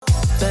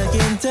back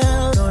in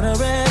town on a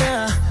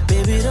red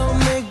baby, don't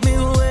make me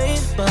wait.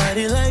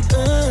 Body like,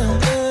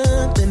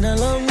 been a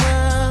long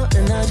while,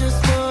 and I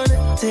just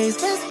wanna taste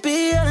this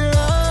be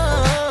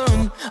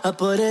alone. I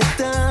put it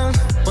down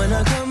when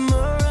I come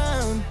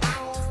around.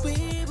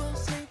 We won't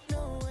sleep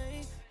no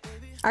way.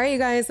 All right, you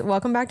guys,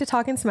 welcome back to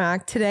Talking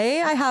Smack.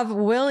 Today I have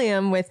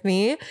William with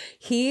me.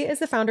 He is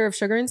the founder of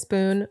Sugar and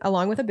Spoon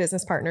along with a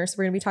business partner. So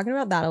we're going to be talking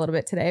about that a little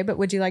bit today. But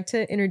would you like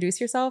to introduce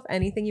yourself?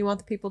 Anything you want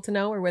the people to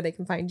know or where they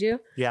can find you?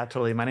 Yeah,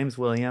 totally. My name's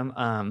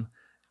William.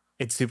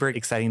 It's super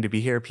exciting to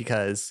be here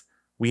because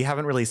we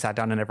haven't really sat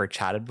down and ever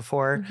chatted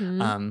before.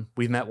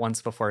 We've met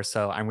once before,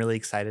 so I'm really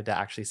excited to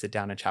actually sit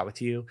down and chat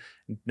with you.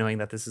 Knowing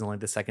that this is only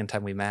the second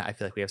time we met, I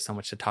feel like we have so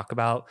much to talk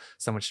about,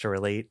 so much to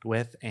relate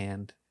with,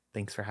 and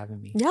thanks for having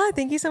me. Yeah,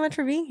 thank you so much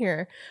for being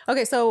here.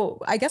 Okay, so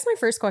I guess my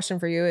first question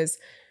for you is,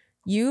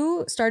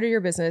 you started your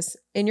business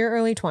in your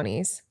early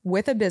 20s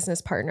with a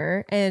business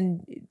partner.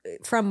 And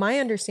from my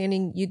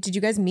understanding, did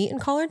you guys meet in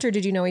college or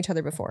did you know each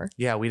other before?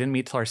 Yeah, we didn't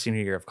meet till our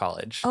senior year of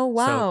college. Oh,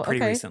 wow. So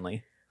pretty okay.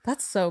 recently.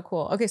 That's so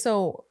cool. Okay,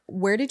 so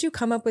where did you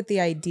come up with the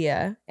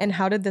idea and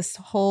how did this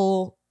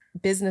whole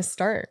business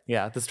start?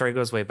 Yeah, the story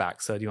goes way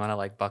back. So do you want to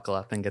like buckle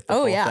up and get the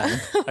full thing?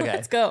 Okay.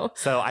 Let's go.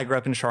 So I grew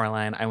up in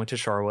Shoreline. I went to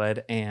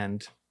Shorewood,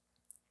 and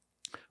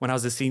when I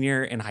was a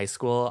senior in high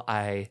school,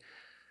 I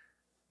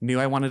knew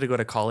I wanted to go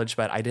to college,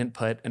 but I didn't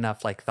put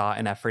enough like thought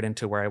and effort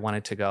into where I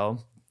wanted to go.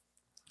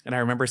 And I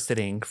remember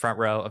sitting front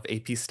row of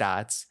AP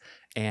Stats,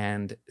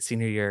 and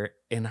senior year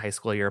in high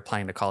school, you're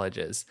applying to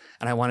colleges.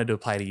 And I wanted to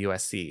apply to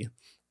USC.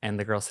 And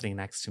the girl sitting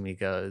next to me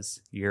goes,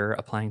 "You're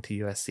applying to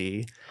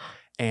USC?"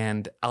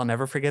 And I'll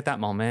never forget that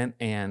moment.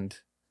 And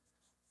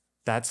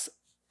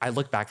I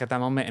look back at that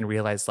moment and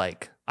realize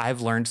like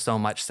I've learned so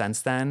much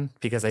since then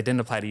because I didn't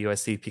apply to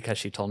USC because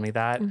she told me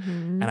that.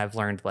 And I've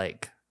learned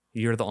like,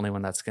 you're the only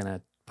one that's going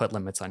to put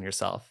limits on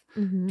yourself.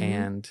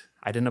 And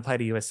I didn't apply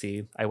to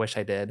USC. I wish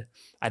I did.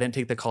 I didn't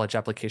take the college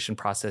application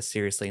process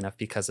seriously enough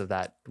because of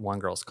that one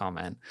girl's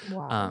comment.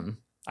 Wow.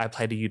 I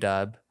applied to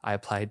UW. I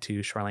applied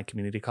to Shoreline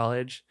Community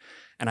College,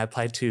 and I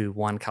applied to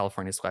one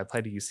California school. I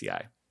applied to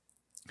UCI.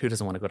 Who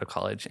doesn't want to go to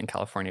college in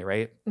California,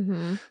 right?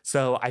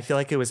 So I feel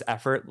like it was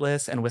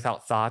effortless and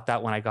without thought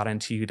that when I got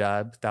into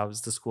UW, that was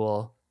the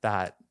school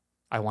that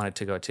I wanted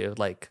to go to.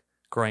 Like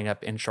growing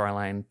up in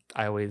Shoreline,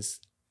 I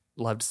always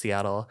loved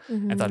Seattle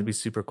and thought it'd be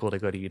super cool to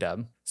go to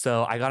UW.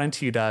 So I got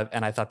into UW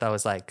and I thought that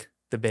was like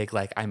the big,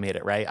 like I made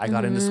it, right? I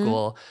got into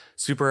school,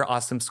 super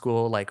awesome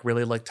school, like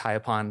really looked high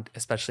upon,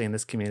 especially in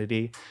this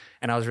community.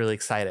 And I was really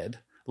excited.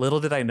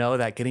 Little did I know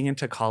that getting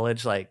into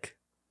college, like,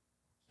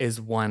 is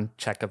one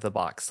check of the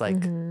box.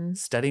 Like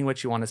studying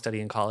what you want to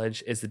study in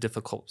college is the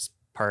difficult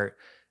part,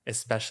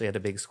 especially at a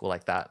big school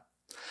like that.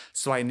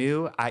 So I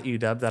knew at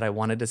UW that I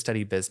wanted to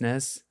study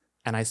business.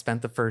 And I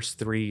spent the first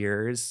 3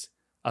 years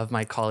of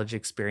my college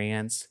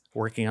experience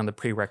working on the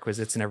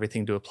prerequisites and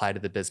everything to apply to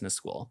the business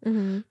school.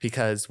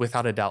 Because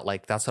without a doubt,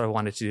 like that's what I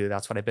wanted to do.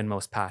 That's what I've been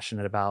most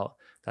passionate about.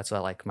 That's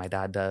what like my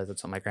dad does.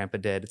 That's what my grandpa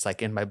did. It's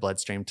like in my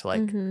bloodstream to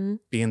like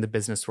be in the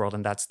business world.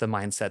 And that's the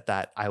mindset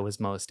that I was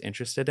most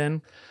interested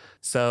in.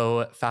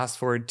 So fast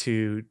forward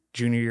to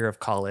junior year of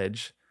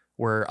college,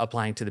 we're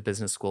applying to the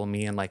business school,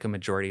 me and like a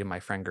majority of my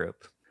friend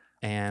group.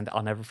 And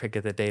I'll never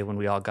forget the day when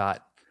we all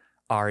got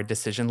our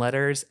decision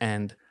letters,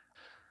 and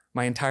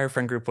my entire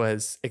friend group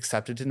was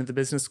accepted into the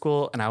business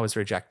school and I was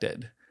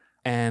rejected.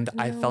 And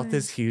I felt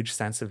this huge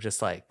sense of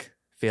just like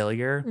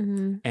failure.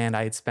 And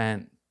I had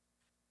spent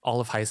all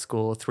of high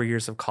school, 3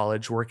 years of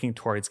college working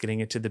towards getting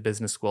into the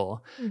business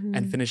school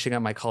and finishing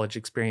up my college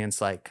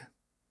experience, like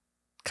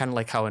kind of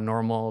like how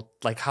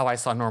I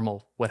saw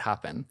normal would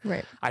happen.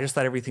 Right. I just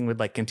thought everything would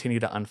like continue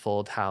to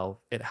unfold how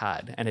it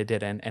had, and it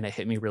didn't. And it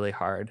hit me really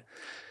hard.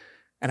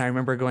 And I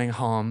remember going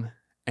home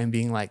and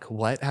being like,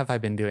 what have I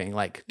been doing?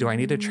 Like, do I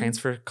need to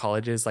transfer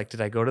colleges? Like,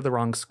 did I go to the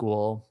wrong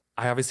school?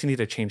 I obviously need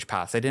to change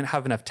paths. I didn't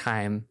have enough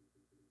time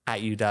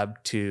at UW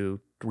to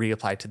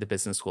reapply to the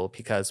business school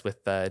because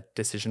with the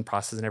decision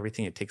process and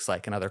everything, it takes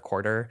like another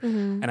quarter.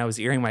 And I was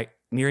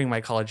nearing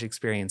my college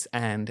experience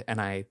and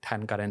I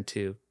hadn't got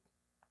into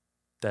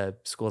the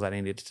school that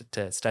I needed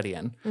to study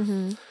in.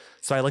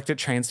 So I looked at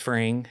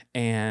transferring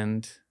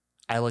and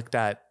I looked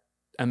at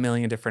a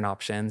million different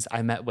options.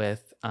 I met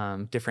with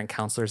different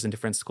counselors in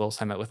different schools.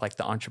 So I met with like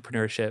the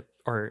entrepreneurship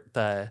or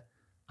the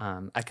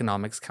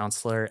economics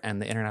counselor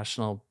and the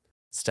international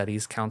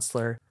studies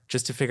counselor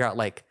just to figure out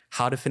like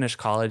how to finish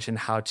college and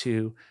how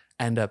to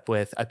end up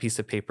with a piece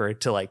of paper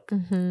to like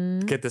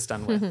get this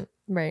done with.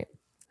 Right.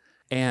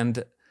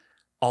 And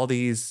all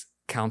these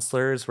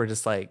counselors were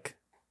just like,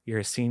 you're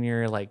a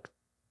senior, like,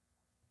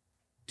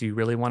 do you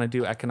really want to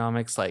do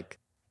economics? Like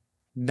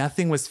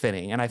nothing was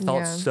fitting. And I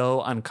felt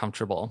so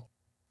uncomfortable.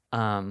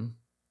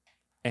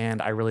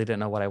 and I really didn't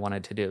know what I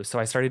wanted to do. So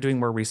I started doing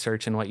more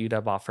research in what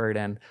UW offered,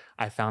 and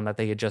I found that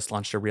they had just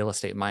launched a real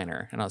estate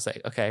minor. And I was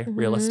like, okay,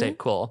 real estate,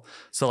 cool.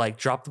 So like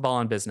drop the ball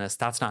on business.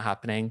 That's not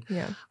happening.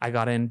 Yeah. I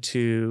got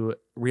into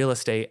real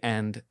estate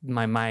and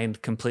my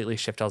mind completely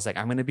shifted. I was like,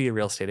 I'm going to be a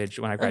real estate agent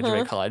when I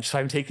graduate college. So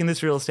I'm taking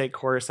this real estate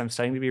course. I'm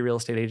studying to be a real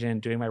estate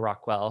agent, doing my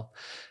Rockwell.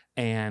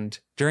 And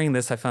during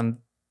this, I found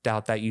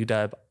out that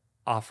UW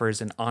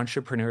offers an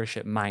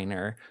entrepreneurship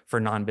minor for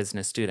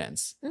non-business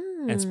students.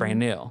 And it's brand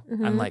new.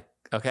 I'm like,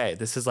 okay,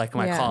 this is like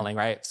my calling,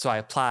 right? So I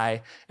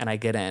apply and I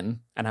get in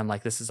and I'm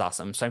like, this is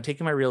awesome. So I'm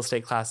taking my real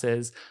estate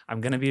classes.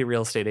 I'm going to be a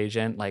real estate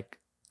agent. Like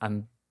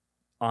I'm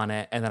on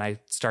it. And then I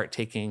start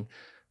taking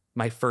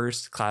my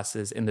first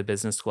classes in the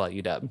business school at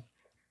UW.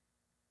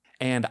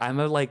 And I'm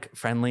a like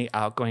friendly,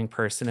 outgoing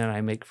person and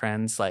I make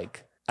friends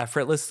like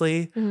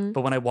effortlessly.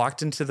 But when I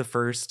walked into the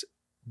first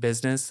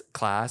business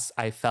class,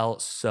 I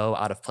felt so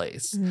out of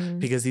place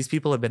because these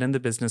people have been in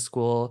the business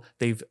school.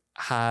 They've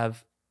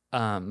have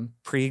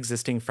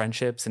pre-existing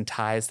friendships and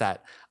ties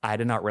that I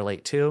did not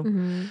relate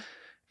to.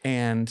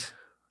 And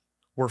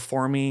we're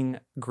forming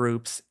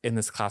groups in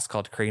this class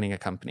called Creating a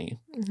Company.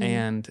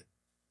 And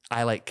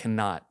I like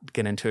cannot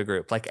get into a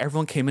group. Like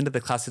everyone came into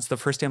the class. It's the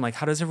first day. I'm like,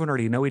 how does everyone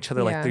already know each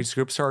other? Like these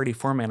groups are already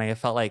forming. And I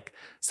felt like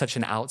such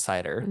an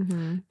outsider.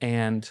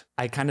 And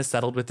I kind of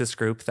settled with this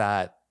group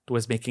that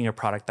was making a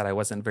product that I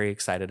wasn't very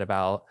excited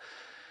about.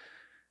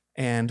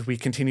 And I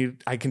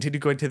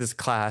continued going to this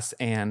class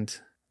and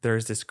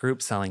there's this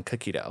group selling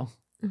cookie dough.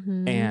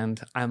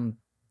 And I'm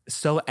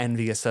so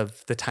envious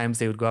of the times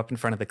they would go up in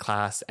front of the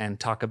class and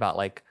talk about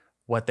like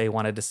what they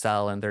wanted to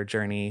sell and their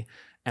journey.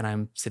 And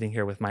I'm sitting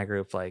here with my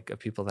group, like of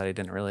people that I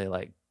didn't really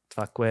like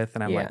fuck with.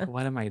 And I'm like,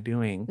 what am I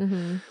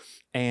doing?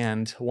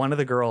 And one of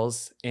the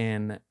girls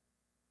in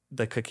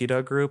the cookie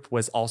dough group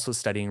was also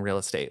studying real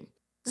estate.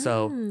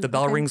 So the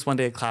bell rings one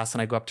day at class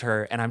and I go up to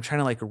her and I'm trying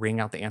to like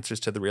ring out the answers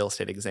to the real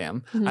estate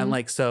exam. I'm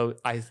like,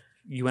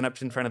 you went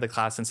up in front of the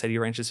class and said you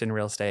were interested in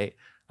real estate.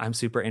 I'm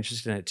super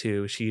interested in it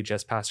too. She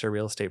just passed her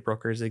real estate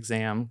broker's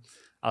exam.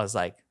 I was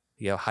like,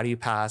 yo, how do you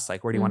pass?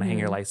 Like, where do you want to hang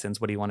your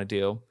license? What do you want to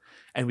do?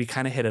 And we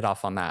kind of hit it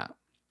off on that.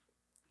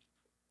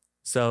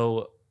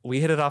 So we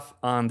hit it off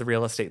on the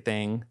real estate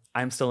thing.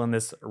 I'm still in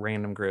this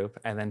random group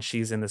and then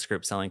she's in this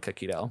group selling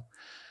cookie dough.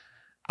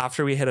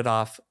 After we hit it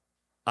off,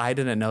 I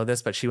didn't know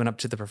this, but she went up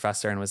to the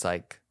professor and was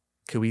like,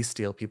 could we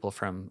steal people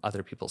from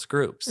other people's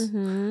groups?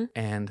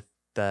 And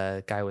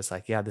the guy was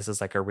like, yeah, this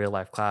is like a real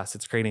life class.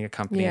 It's Creating a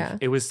Company.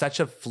 It was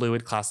such a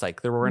fluid class.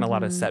 Like there weren't a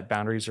lot of set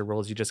boundaries or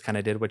rules. You just kind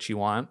of did what you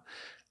want.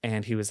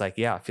 And he was like,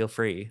 yeah, feel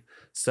free.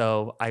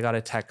 So I got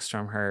a text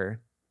from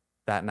her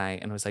that night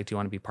and was like, do you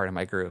want to be part of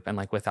my group? And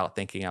like, without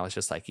thinking, I was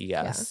just like,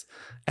 yes.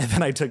 And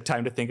then I took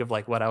time to think of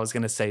like what I was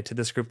going to say to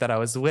this group that I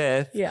was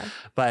with.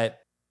 But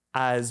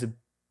as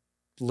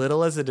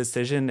little as a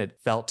decision it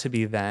felt to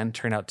be then,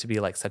 turned out to be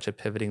like such a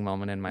pivoting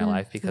moment in my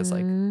life because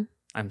like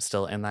I'm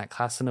still in that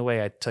class in a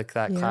way. I took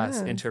that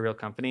class into a real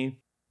company.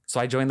 So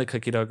I joined the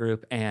cookie dough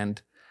group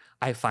and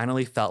I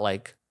finally felt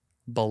like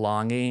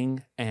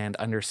belonging and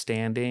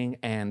understanding,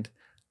 and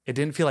it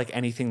didn't feel like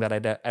anything that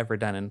I'd ever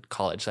done in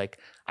college. Like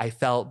I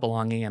felt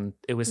belonging and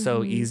it was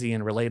so easy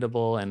and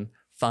relatable and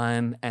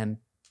fun and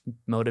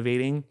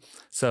motivating.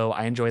 So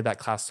I enjoyed that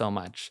class so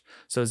much.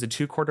 So it was a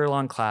 2-quarter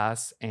long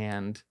class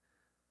and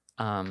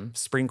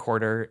spring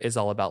quarter is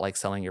all about like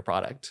selling your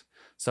product.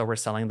 So we're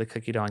selling the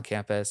cookie dough on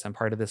campus. I'm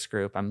part of this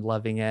group. I'm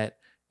loving it.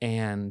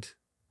 And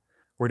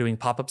we're doing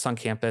pop-ups on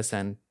campus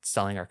and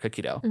selling our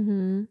cookie dough.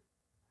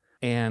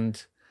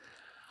 And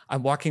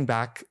I'm walking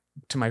back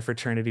to my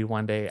fraternity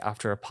one day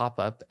after a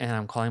pop-up and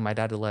I'm calling my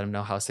dad to let him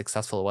know how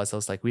successful it was. I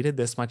was like, we did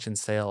this much in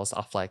sales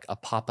off like a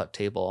pop-up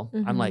table.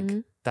 I'm like,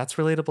 that's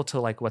relatable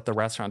to like what the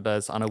restaurant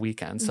does on a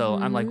weekend. So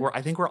I'm like,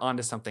 I think we're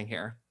onto something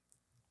here.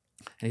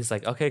 And he's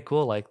like, okay,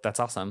 cool. Like, that's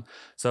awesome.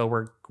 So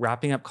we're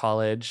wrapping up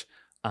college.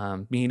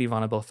 Me and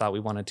Ivana both thought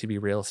we wanted to be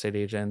real estate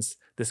agents.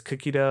 This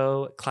cookie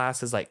dough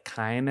class is like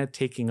kind of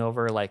taking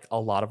over like a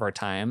lot of our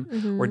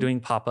time. We're doing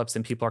pop-ups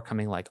and people are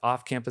coming like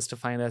off campus to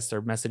find us.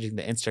 They're messaging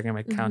the Instagram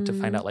account to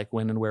find out like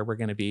when and where we're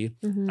going to be.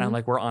 And I'm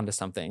like, we're onto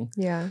something.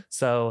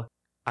 So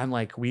I'm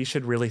like, we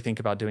should really think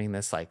about doing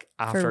this like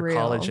after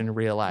college in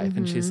real life.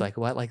 And she's like,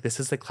 what? Like, this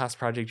is the class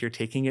project. You're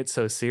taking it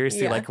so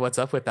seriously. Like, what's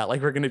up with that?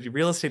 Like, we're going to be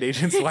real estate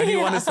agents. Why do you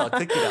want to sell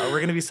cookie dough? We're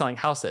going to be selling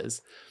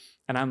houses.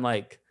 And I'm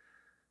like,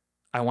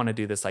 I want to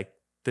do this. Like,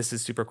 this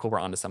is super cool. We're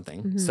onto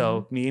something.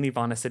 So me and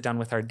Ivana sit down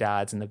with our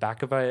dads in the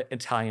back of an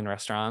Italian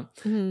restaurant.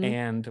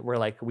 And we're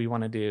like, we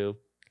want to do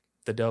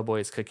the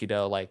Doughboys cookie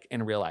dough like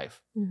in real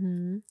life.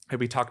 And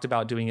we talked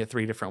about doing it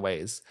 3 different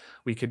ways.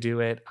 We could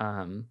do it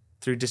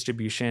through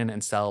distribution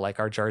and sell like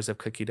our jars of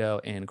cookie dough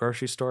in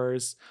grocery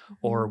stores,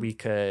 or we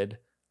could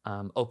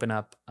open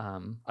up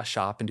a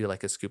shop and do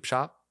like a scoop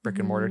shop, brick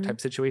and mortar type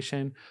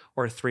situation.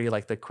 Or 3,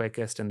 like the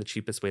quickest and the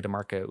cheapest way to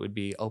market would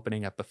be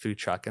opening up a food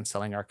truck and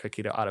selling our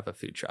cookie dough out of a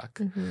food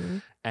truck.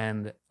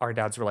 And our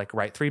dads were like,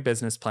 write 3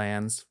 business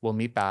plans. We'll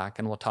meet back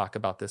and we'll talk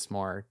about this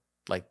more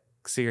like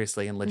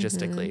seriously and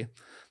logistically.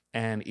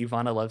 And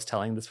Ivana loves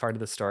telling this part of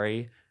the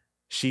story.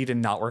 she did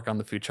not work on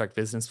the food truck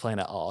business plan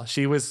at all.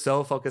 She was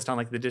so focused on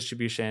like the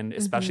distribution,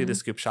 especially the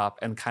scoop shop,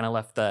 and kind of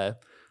left the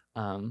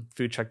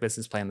food truck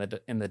business plan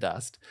in the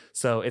dust.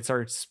 So it's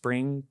our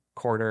spring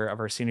quarter of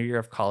our senior year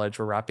of college.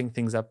 We're wrapping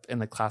things up in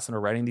the class and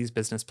we're writing these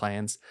business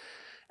plans,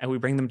 and we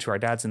bring them to our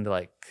dads and they're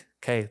like,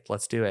 okay,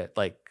 let's do it.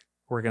 Like,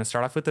 we're going to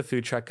start off with the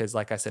food truck because,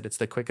 like I said, it's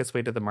the quickest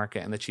way to the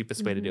market and the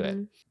cheapest way to do it.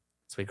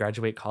 So we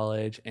graduate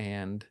college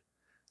and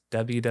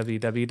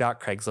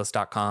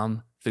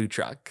www.craigslist.com food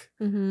truck.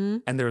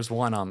 And there's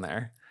one on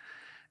there.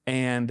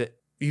 And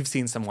you've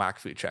seen some whack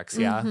food trucks.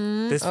 Yeah.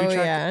 This food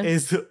truck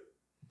is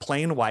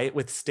plain white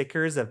with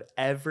stickers of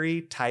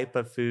every type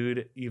of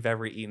food you've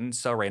ever eaten.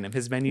 So random.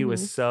 His menu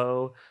was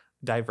so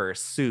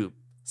diverse: soup,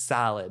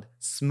 salad,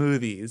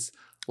 smoothies,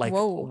 like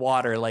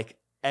water, like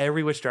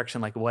every which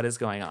direction, like what is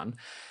going on.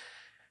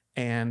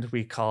 And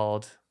we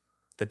called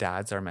the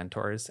dads, our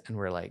mentors, and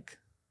we're like,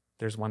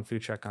 there's one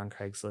food truck on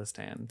Craigslist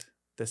and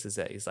this is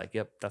it. He's like,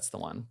 yep, that's the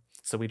one.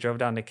 So we drove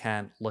down to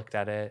Kent, looked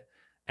at it,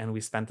 and we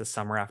spent the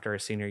summer after our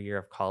senior year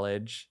of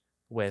college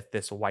with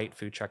this white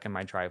food truck in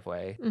my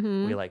driveway.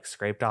 We like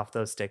scraped off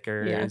those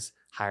stickers,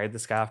 hired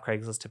this guy off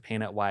Craigslist to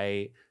paint it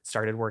white,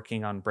 started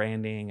working on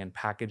branding and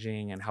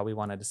packaging and how we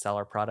wanted to sell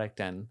our product,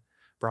 and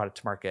brought it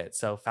to market.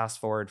 So fast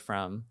forward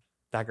from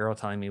that girl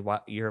telling me,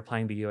 what, you're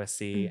applying to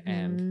USC,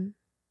 and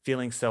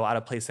feeling so out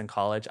of place in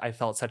college, I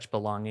felt such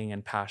belonging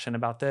and passion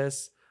about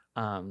this.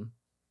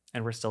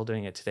 And we're still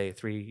doing it today,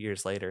 3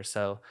 years later.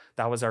 So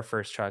that was our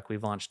first truck.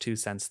 We've launched 2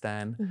 since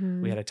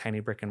then. We had a tiny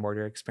brick and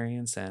mortar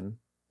experience, and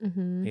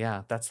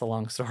yeah, that's the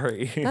long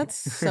story. That's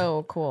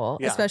so cool.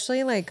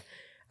 Especially like,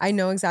 I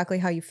know exactly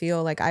how you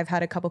feel. Like, I've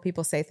had a couple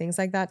people say things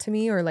like that to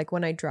me, or like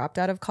when I dropped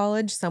out of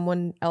college,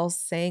 someone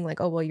else saying like,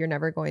 oh, well, you're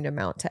never going to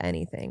amount to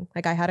anything.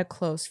 Like, I had a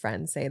close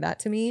friend say that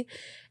to me,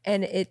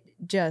 and it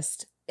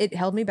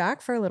held me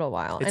back for a little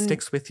while. It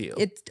sticks with you.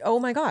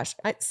 Oh my gosh.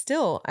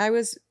 I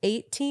was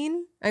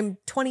 18. I'm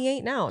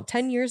 28 now,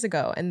 10 years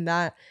ago. And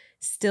that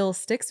still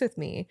sticks with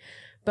me.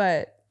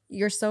 But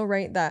you're so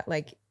right that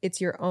like, it's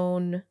your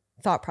own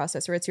thought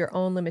process, or it's your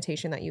own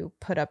limitation that you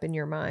put up in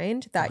your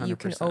mind that 100%. You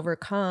can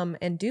overcome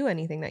and do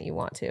anything that you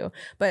want to.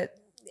 But,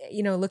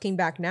 you know, looking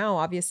back now,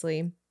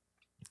 obviously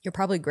you're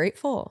probably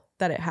grateful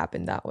that it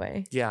happened that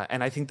way. Yeah.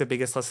 And I think the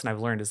biggest lesson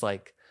I've learned is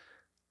like,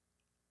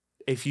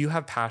 if you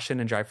have passion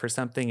and drive for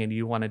something and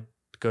you want to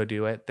go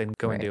do it, then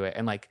go and do it.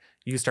 And like,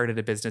 you started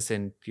a business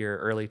in your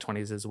early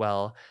 20s as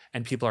well,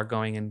 and people are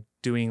going and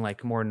doing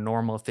like more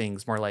normal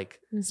things, more like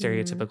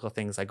stereotypical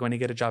things, like going to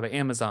get a job at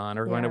Amazon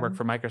or going to work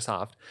for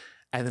Microsoft.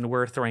 And then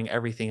we're throwing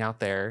everything out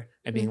there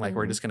and being like,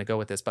 we're just going to go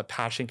with this. But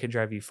passion can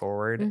drive you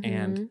forward,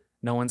 and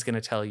no one's going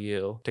to tell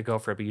you to go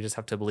for it, but you just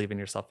have to believe in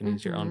yourself and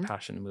use your own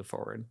passion to move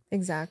forward.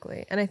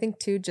 Exactly. And I think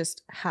too,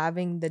 just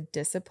having the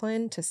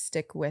discipline to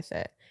stick with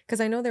it. Because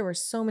I know there were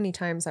so many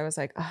times I was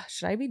like, oh,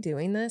 should I be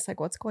doing this?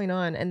 Like, what's going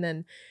on? And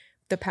then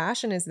the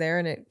passion is there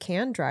and it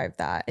can drive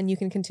that. And you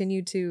can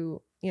continue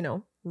to, you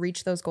know,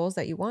 reach those goals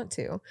that you want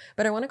to.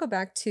 But I want to go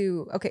back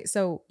to, okay,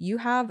 so you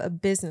have a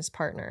business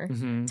partner.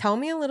 Tell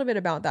me a little bit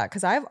about that,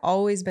 because I've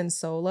always been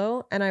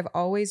solo, and I've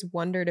always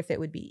wondered if it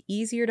would be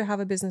easier to have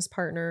a business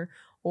partner,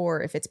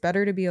 or if it's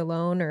better to be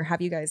alone, or have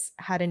you guys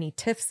had any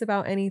tiffs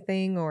about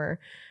anything,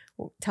 or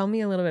tell me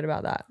a little bit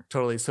about that.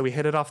 Totally. So we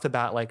hit it off the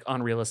bat, like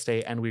on real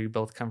estate, and we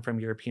both come from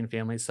European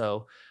families.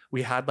 So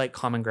we had like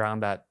common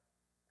ground that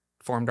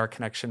formed our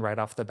connection right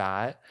off the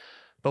bat.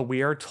 But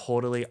we are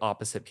totally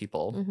opposite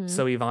people.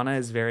 So Ivana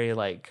is very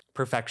like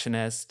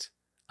perfectionist,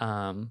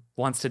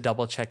 wants to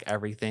double check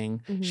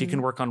everything. She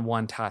can work on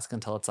one task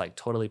until it's like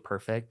totally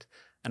perfect.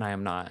 And I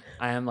am not.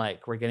 I am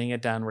like, we're getting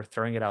it done. We're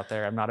throwing it out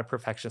there. I'm not a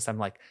perfectionist. I'm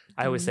like,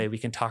 I always say we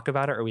can talk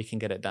about it or we can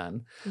get it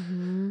done.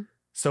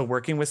 So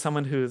working with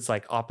someone who's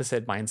like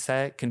opposite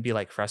mindset can be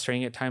like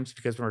frustrating at times,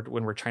 because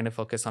when we're trying to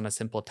focus on a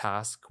simple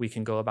task, we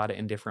can go about it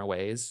in different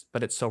ways,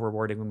 but it's so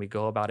rewarding when we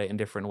go about it in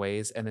different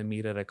ways and then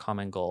meet at a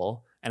common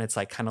goal. And it's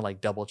like kind of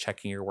like double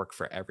checking your work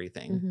for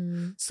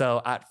everything.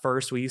 So at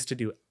first we used to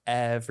do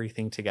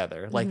everything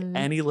together, like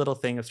any little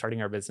thing of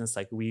starting our business,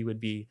 like we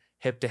would be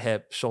hip to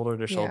hip, shoulder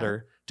to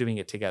shoulder, doing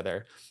it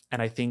together. And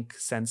I think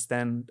since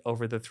then,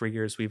 over the 3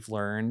 years, we've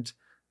learned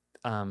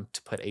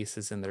to put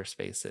aces in their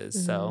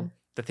spaces. So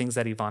the things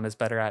that Yvonne is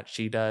better at,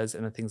 she does.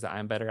 And the things that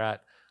I'm better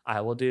at,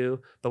 I will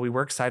do. But we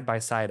work side by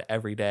side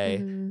every day.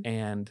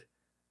 And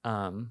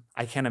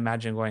I can't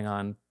imagine going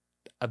on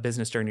a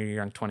business during your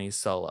young 20s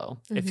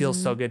solo. It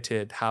feels so good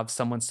to have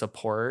someone's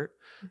support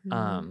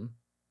and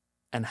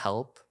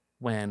help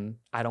when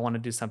I don't want to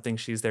do something,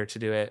 she's there to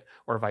do it,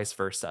 or vice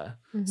versa.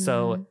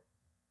 So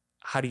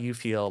how do you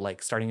feel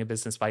like starting a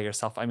business by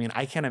yourself? I mean,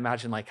 I can't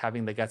imagine like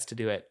having the guts to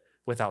do it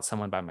without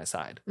someone by my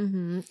side.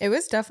 It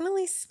was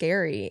definitely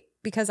scary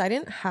because I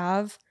didn't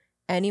have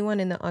anyone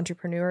in the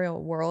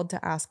entrepreneurial world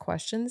to ask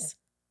questions.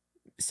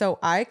 So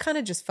I kind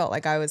of just felt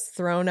like I was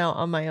thrown out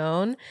on my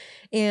own.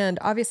 And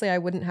obviously I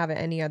wouldn't have it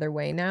any other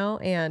way now.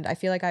 And I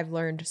feel like I've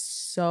learned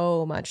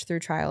so much through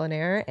trial and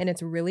error. And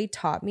it's really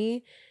taught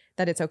me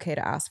that it's okay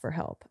to ask for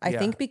help. I Yeah.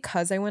 think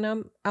because I went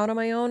out on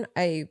my own,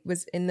 I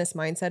was in this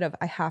mindset of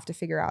I have to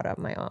figure out on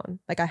my own.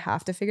 Like I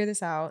have to figure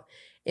this out.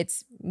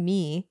 It's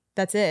me.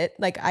 That's it.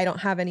 Like I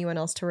don't have anyone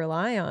else to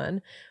rely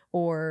on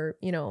or,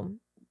 you know,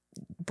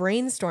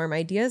 brainstorm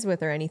ideas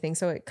with or anything.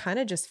 So it kind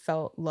of just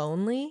felt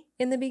lonely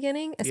in the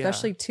beginning,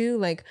 especially too,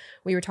 like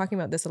we were talking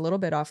about this a little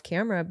bit off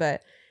camera,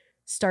 but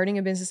starting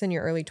a business in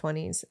your early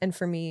 20s. And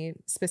for me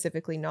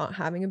specifically, not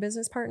having a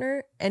business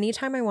partner,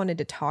 anytime I wanted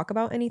to talk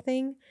about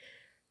anything,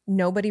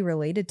 nobody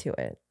related to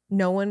it.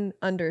 No one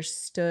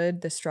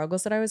understood the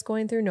struggles that I was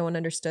going through. No one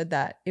understood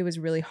that it was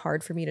really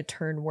hard for me to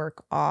turn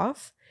work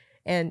off.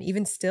 And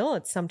even still,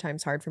 it's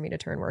sometimes hard for me to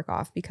turn work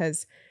off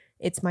because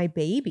it's my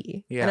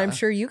baby. Yeah. And I'm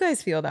sure you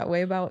guys feel that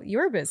way about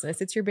your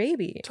business. It's your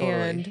baby. Totally.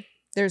 And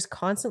there's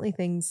constantly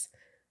things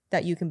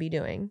that you can be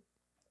doing.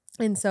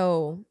 And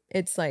so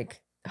it's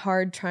like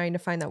hard trying to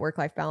find that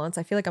work-life balance.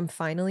 I feel like I'm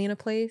finally in a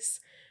place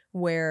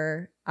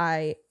where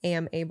I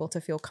am able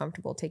to feel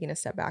comfortable taking a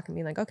step back and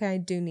being like, okay, I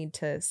do need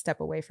to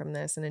step away from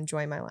this and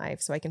enjoy my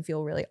life so I can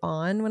feel really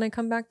on when I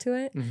come back to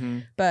it. Mm-hmm.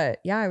 But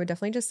yeah, I would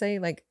definitely just say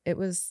like it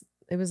was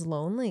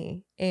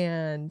lonely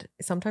and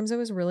sometimes it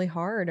was really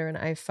hard and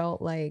I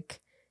felt like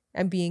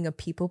I'm being a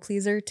people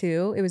pleaser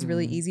too. It was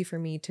really easy for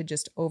me to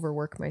just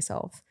overwork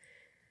myself.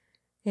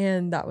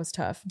 And that was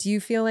tough. Do you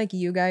feel like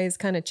you guys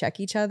kind of check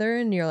each other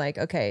and you're like,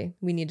 okay,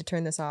 we need to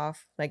turn this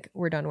off. Like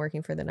we're done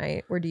working for the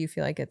night. Or do you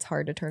feel like it's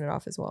hard to turn it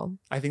off as well?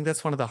 I think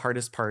that's one of the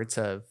hardest parts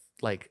of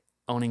like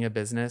owning a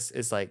business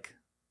is like,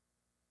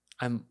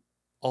 I'm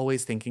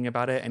always thinking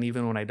about it. And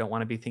even when I don't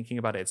want to be thinking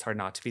about it, it's hard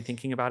not to be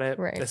thinking about it.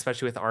 Right.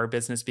 Especially with our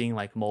business being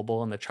like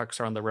mobile and the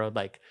trucks are on the road.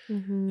 Like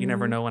you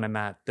never know when I'm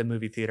at the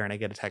movie theater and I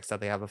get a text that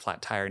they have a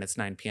flat tire and it's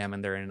 9 p.m.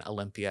 and they're in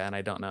Olympia and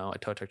I don't know a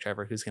tow truck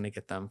driver who's going to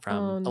get them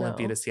from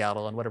Olympia to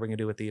Seattle and what are we going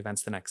to do with the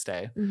events the next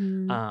day.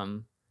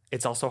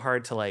 It's also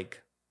hard to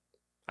like,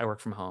 I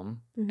work from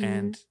home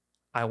and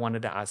I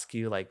wanted to ask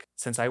you like,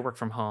 since I work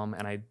from home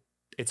and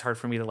it's hard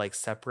for me to like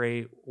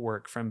separate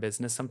work from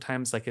business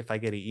sometimes. Like if I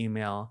get an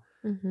email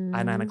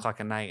at 9 o'clock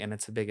at night and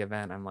it's a big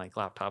event, I'm like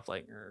laptop,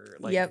 like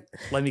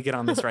let me get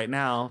on this right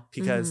now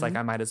because like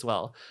I might as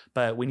well.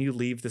 But when you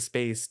leave the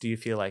space, do you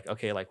feel like,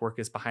 okay, like work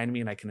is behind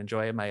me and I can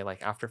enjoy my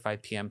like after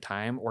 5 p.m.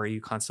 time? Or are you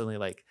constantly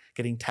like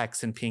getting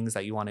texts and pings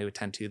that you want to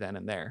attend to then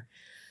and there?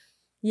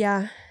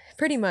 Yeah,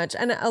 pretty much.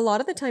 And a lot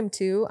of the time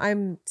too,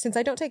 since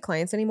I don't take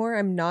clients anymore,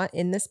 I'm not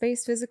in the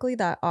space physically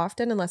that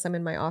often unless I'm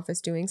in my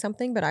office doing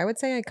something. But I would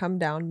say I come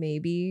down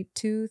maybe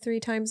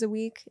 2-3 times a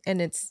week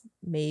and it's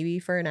maybe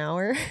for an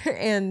hour.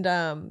 And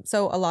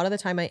so a lot of the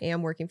time I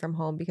am working from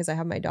home because I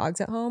have my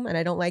dogs at home and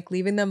I don't like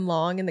leaving them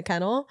long in the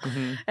kennel.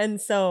 And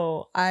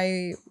so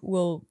I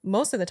will,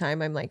 most of the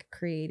time I'm like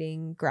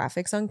creating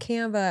graphics on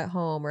Canva at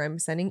home or I'm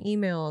sending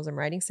emails, I'm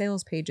writing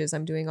sales pages,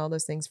 I'm doing all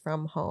those things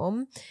from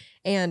home.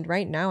 And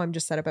right now I'm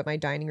just set up at my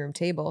dining room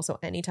table. So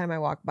anytime I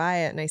walk by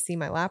it and I see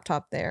my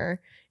laptop there,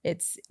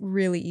 it's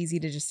really easy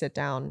to just sit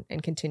down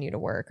and continue to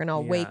work. And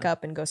I'll wake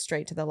up and go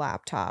straight to the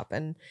laptop.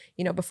 And,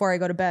 you know, before I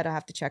go to bed, I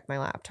have to check my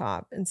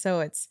laptop. And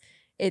so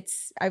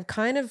I've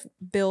kind of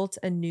built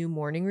a new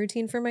morning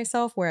routine for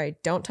myself where I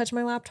don't touch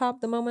my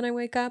laptop the moment I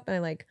wake up and I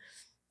like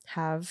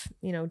have,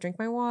 you know, drink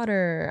my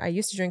water. I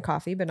used to drink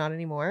coffee, but not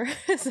anymore.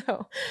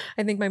 So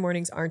I think my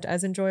mornings aren't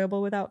as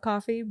enjoyable without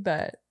coffee,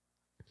 but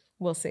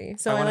we'll see.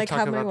 So I like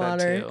have my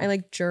water, I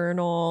like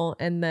journal,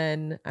 and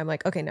then I'm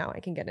like, okay, now I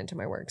can get into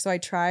my work. So I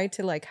try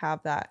to like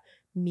have that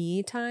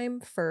me time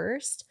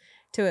first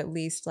to at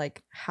least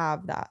like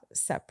have that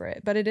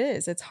separate. But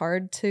it's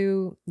hard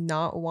to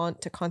not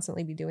want to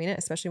constantly be doing it,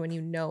 especially when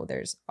you know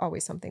there's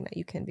always something that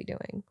you can be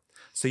doing.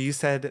 So you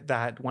said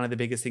that one of the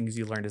biggest things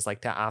you learned is like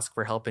to ask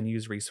for help and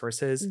use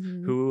resources.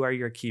 Who are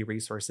your key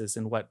resources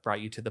and what brought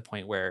you to the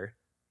point where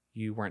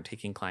you weren't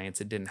taking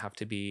clients? It didn't have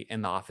to be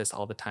in the office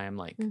all the time,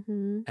 like,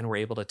 and were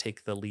able to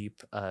take the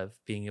leap of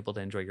being able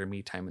to enjoy your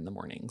me time in the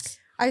mornings.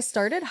 I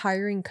started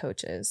hiring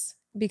coaches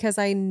because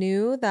I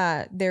knew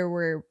that there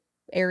were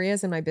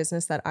areas in my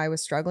business that I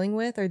was struggling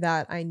with or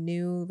that I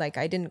knew like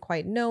I didn't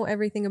quite know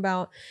everything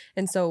about.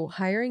 And so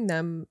hiring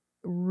them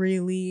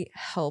really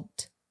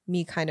helped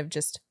me kind of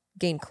just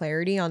gain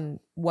clarity on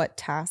what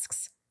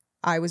tasks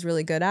I was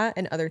really good at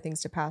and other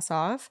things to pass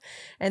off.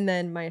 And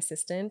then my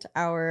assistant,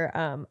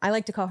 I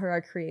like to call her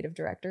our creative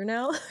director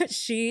now.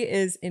 She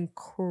is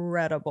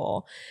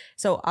incredible.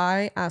 So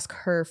I ask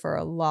her for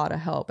a lot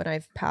of help and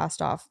I've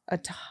passed off a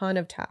ton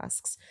of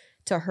tasks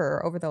to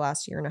her over the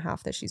last 1.5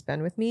 years that she's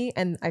been with me.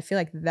 And I feel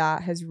like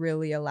that has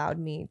really allowed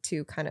me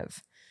to kind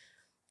of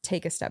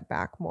take a step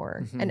back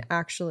more and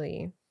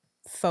actually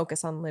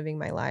focus on living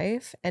my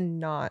life and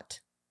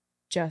not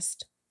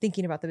just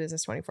thinking about the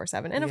business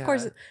 24/7. And of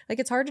course, like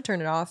it's hard to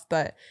turn it off,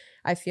 but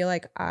I feel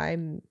like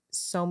I'm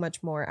so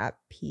much more at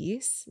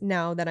peace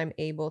now that I'm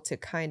able to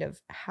kind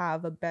of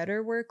have a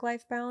better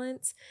work-life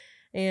balance.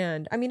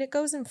 And I mean, it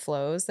goes in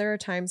flows. There are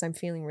times I'm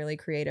feeling really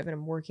creative and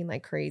I'm working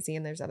like crazy.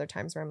 And there's other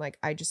times where I'm like,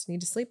 I just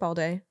need to sleep all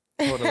day.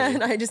 Totally.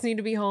 And I just need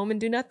to be home and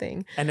do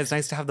nothing. And it's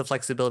nice to have the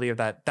flexibility of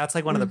that. That's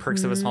like one of the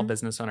perks of a small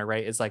business owner,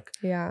 right? Is like,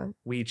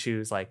 we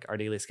choose like our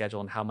daily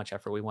schedule and how much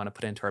effort we want to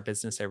put into our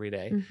business every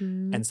day.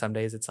 And some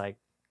days it's like,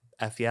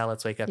 F yeah,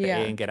 let's wake up at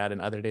 8 and get out.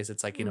 And other days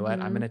it's like, you know what,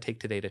 I'm going to take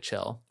today to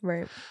chill.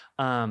 Right.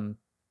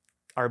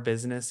 Our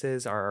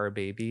businesses are our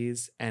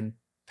babies, and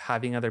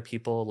having other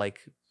people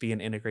like be an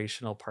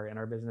integrational part in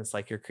our business,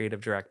 like your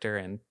creative director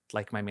and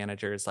like my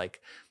managers, like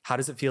how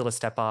does it feel to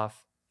step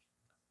off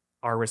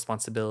our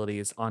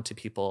responsibilities onto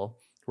people,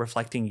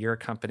 reflecting your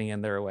company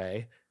in their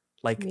way?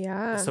 Like,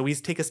 so we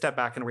take a step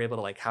back and we're able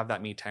to like have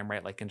that me time,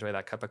 right? Like enjoy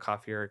that cup of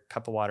coffee or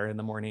cup of water in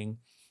the morning,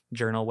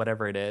 journal,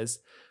 whatever it is.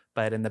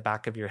 But in the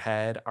back of your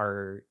head,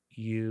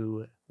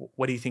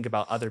 what do you think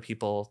about other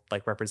people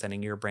like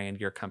representing your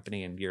brand, your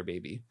company, and your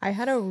baby? I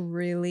had a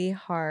really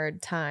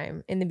hard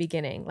time in the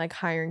beginning, like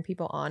hiring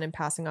people on and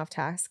passing off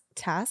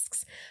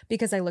tasks,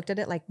 because I looked at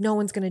it like, no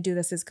one's going to do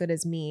this as good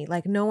as me.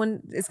 Like no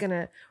one is going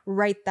to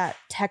write that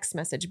text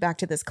message back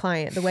to this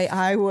client the way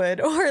I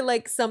would, or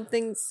like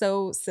something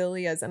so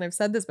silly as, and I've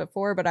said this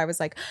before, but I was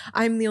like,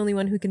 I'm the only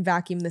one who can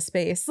vacuum the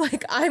space.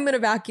 Like I'm going to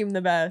vacuum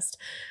the best.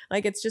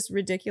 Like it's just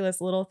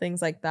ridiculous little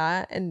things like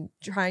that. And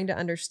trying to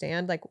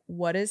understand like,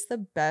 what is the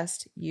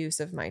best use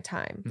of my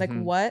time? Like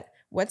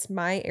what's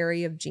my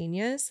area of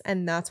genius?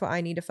 And that's what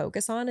I need to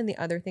focus on. And the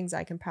other things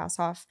I can pass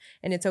off.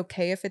 And it's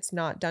okay if it's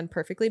not done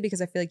perfectly, because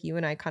I feel like you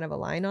and I kind of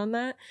align on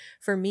that.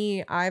 For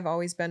me, I've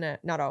always been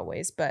not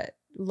always, but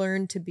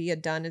learned to be a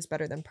done is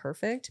better than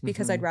perfect,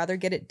 because I'd rather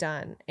get it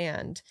done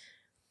and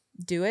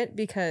do it,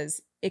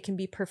 because it can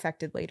be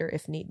perfected later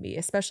if need be,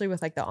 especially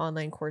with like the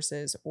online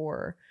courses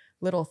or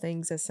little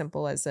things as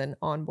simple as an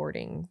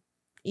onboarding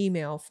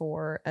email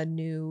for a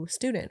new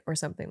student or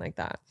something like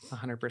that.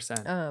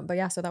 100%. But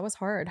yeah, so that was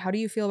hard. How do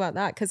you feel about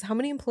that? Because how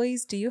many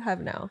employees do you have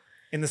now?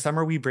 In the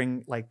summer, we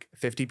bring like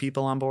 50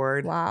 people on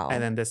board. Wow.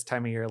 And then this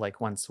time of year, like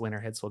once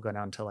winter hits, we'll go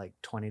down to like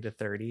 20 to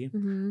 30.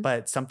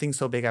 But something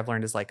so big I've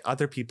learned is like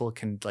other people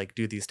can like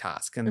do these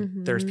tasks.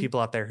 And there's people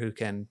out there who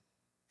can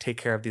take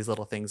care of these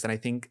little things. And I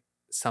think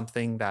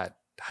something that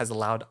has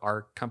allowed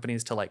our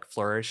companies to like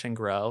flourish and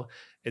grow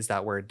is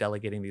that we're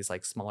delegating these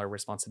like smaller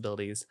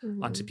responsibilities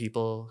onto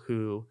people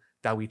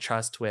that we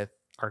trust with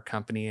our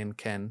company and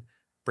can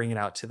bring it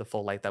out to the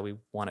full light that we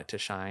want it to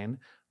shine.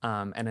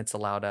 And it's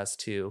allowed us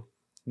to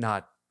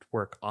not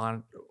work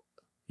on,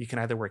 you can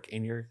either work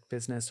in your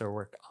business or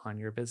work on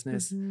your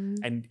business.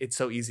 And it's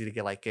so easy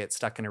to get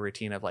stuck in a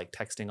routine of like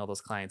texting all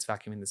those clients,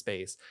 vacuuming the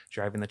space,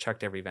 driving the truck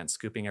to every event,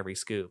 scooping every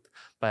scoop.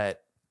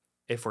 But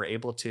if we're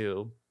able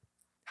to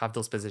have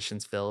those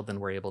positions filled, then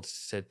we're able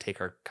to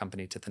take our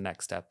company to the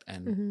next step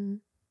and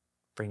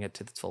bring it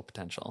to its full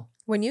potential.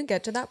 When you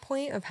get to that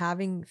point of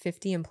having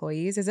 50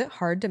 employees, is it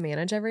hard to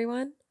manage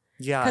everyone?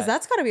 Yeah. Because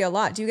that's got to be a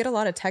lot. Do you get a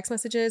lot of text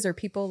messages or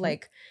people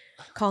like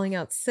calling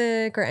out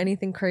sick or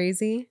anything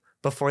crazy?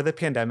 Before the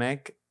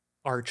pandemic,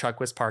 our truck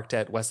was parked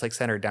at Westlake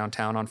Center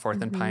downtown on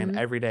 4th and Pine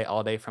every day,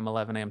 all day from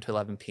 11 a.m. to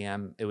 11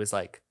 p.m. It was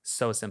like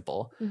so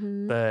simple.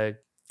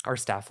 Our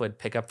staff would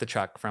pick up the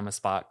truck from a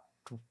spot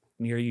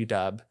near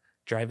UW,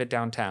 drive it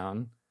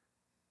downtown.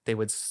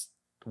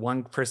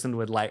 One person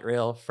would light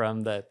rail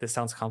from this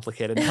sounds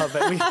complicated now,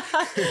 but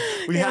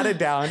we had it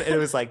down, and it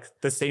was like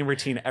the same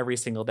routine every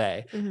single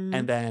day.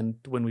 And then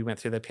when we went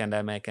through the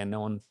pandemic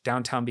and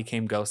downtown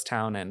became ghost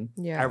town and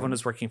everyone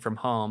was working from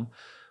home,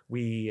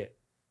 we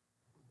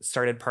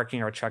started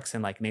parking our trucks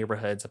in like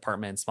neighborhoods,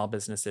 apartments, small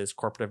businesses,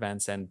 corporate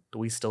events. And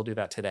we still do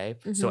that today.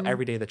 So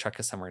every day the truck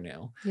is somewhere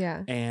new.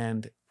 Yeah.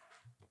 And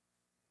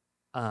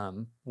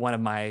one of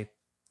my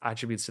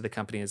attributes to the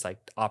company is like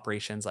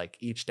operations, like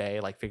each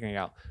day, like figuring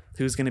out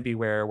who's going to be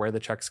where the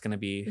truck's going to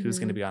be, who's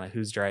going to be on it,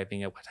 who's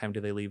driving it, what time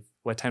do they leave,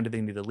 what time do they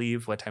need to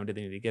leave, what time do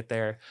they need to get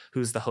there,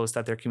 who's the host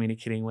that they're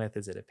communicating with,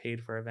 is it a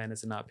paid for event,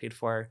 is it not paid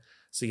for?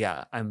 So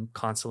yeah, I'm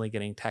constantly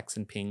getting texts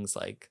and pings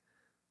like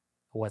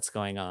what's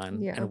going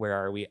on and where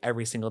are we.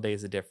 Every single day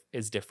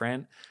is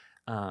different.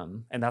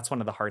 And that's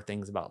one of the hard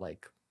things about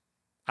like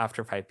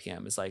after 5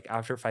 p.m. is like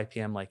after 5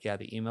 p.m. like, yeah,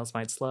 the emails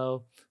might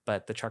slow,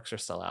 but the trucks are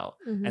still out.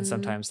 And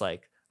sometimes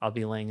like I'll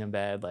be laying in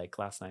bed. Like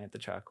last night, the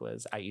truck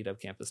was at UW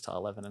campus till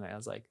 11. And I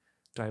was like,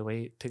 do I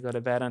wait to go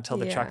to bed until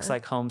the truck's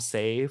like home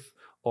safe,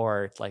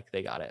 or like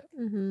they got it?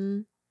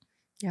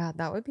 Yeah,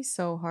 that would be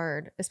so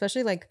hard.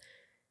 Especially like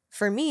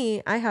for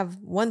me, I have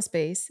one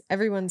space,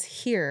 everyone's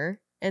here.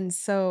 And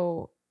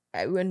so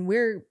when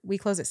we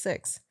close at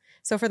 6.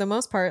 So for the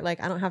most part, like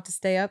I don't have to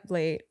stay up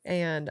late.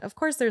 And of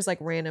course there's like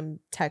random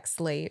texts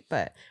late,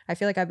 but I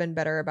feel like I've been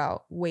better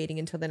about waiting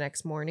until the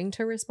next morning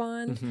to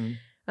respond.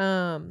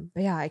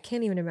 But yeah, I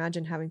can't even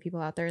imagine having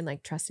people out there and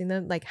like trusting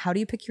them. Like, how do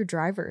you pick your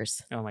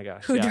drivers? Oh my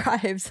gosh. Who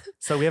drives?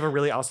 So we have a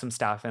really awesome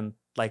staff. And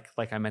like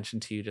I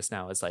mentioned to you just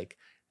now, is like,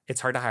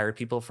 it's hard to hire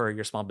people for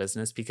your small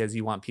business because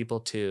you want people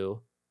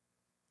to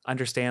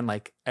understand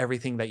like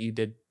everything that you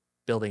did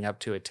building up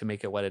to it to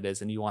make it what it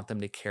is. And you want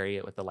them to carry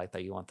it with the light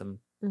that you want them,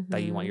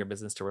 that you want your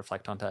business to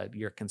reflect onto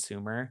your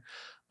consumer.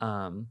 We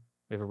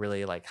have a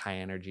really like high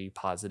energy,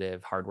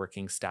 positive,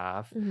 hardworking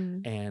staff.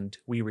 And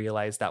we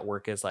realize that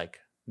work is like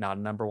not a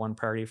number one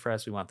priority for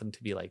us. We want them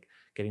to be like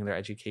getting their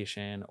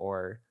education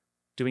or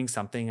doing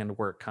something, and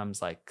work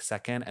comes like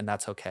second, and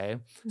that's okay.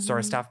 So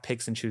our staff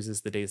picks and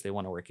chooses the days they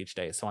want to work each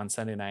day. So on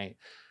Sunday night,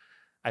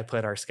 I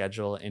put our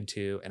schedule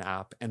into an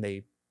app, and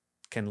they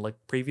can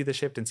preview the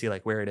shift and see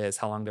like where it is,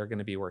 how long they're going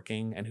to be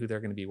working, and who they're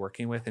going to be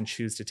working with, and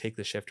choose to take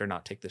the shift or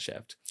not take the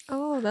shift.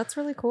 Oh, that's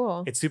really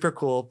cool. It's super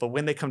cool. But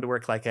when they come to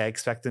work, like I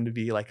expect them to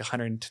be like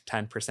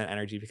 110%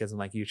 energy, because I'm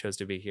like, you chose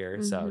to be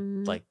here. So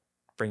like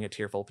bring it to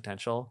your full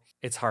potential.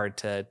 It's hard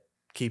to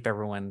keep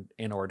everyone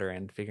in order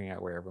and figuring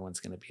out where everyone's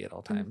going to be at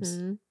all times.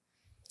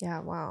 Yeah.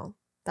 Wow.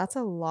 That's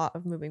a lot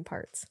of moving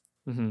parts.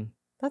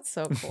 That's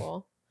so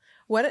cool.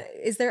 What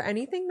is there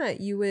anything that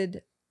you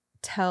would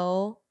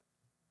tell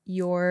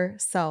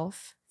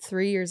yourself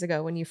 3 years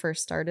ago when you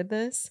first started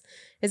this?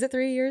 Is it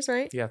 3 years,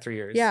 right? Yeah, 3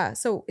 years. Yeah.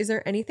 So is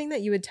there anything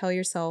that you would tell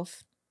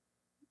yourself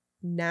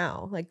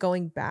now, like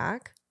going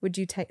back? Would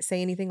you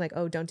say anything like,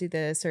 oh, don't do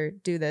this or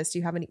do this?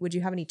 Would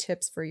you have any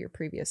tips for your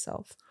previous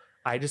self?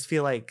 I just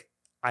feel like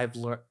I've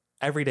learned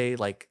every day,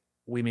 like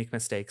we make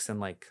mistakes and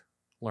like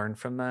learn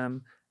from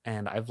them.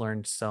 And I've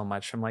learned so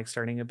much from like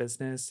starting a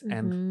business.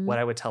 And what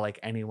I would tell like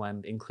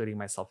anyone, including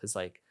myself, is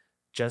like,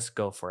 just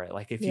go for it.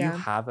 Like if you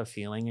have a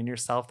feeling in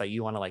yourself that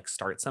you want to like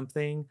start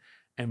something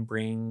and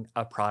bring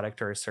a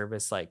product or a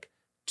service like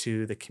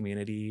to the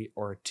community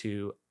or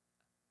to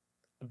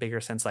a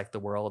bigger sense, like the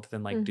world,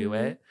 then like do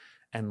it.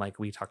 And like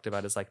we talked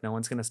about is like, no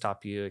one's going to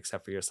stop you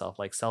except for yourself.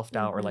 Like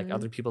self-doubt or like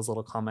other people's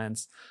little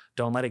comments,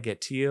 don't let it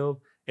get to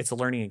you. It's a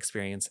learning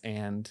experience,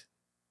 and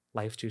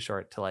life's too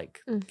short to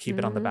like keep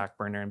it on the back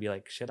burner and be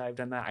like, should I have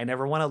done that? I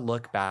never want to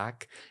look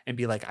back and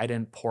be like, I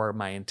didn't pour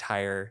my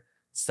entire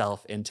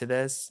self into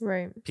this,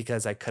 right?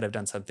 Because I could have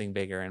done something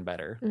bigger and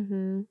better.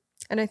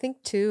 And I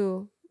think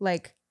too,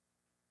 like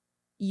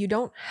you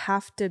don't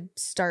have to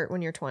start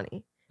when you're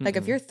 20. Like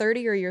if you're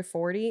 30 or you're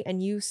 40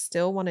 and you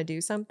still want to do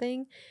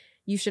something,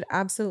 you should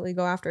absolutely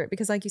go after it,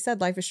 because like you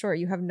said, life is short.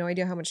 You have no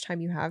idea how much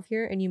time you have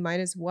here, and you might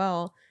as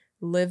well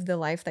live the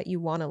life that you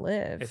want to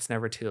live. It's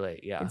never too late.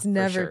 Yeah, it's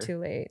never too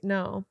late.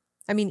 No,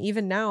 I mean,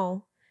 even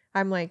now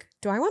I'm like,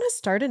 do I want to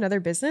start another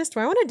business?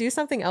 Do I want to do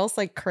something else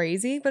like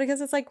crazy? But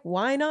because it's like,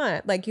 why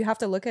not? Like you have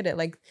to look at it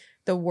like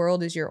the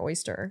world is your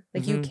oyster.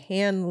 Like you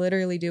can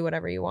literally do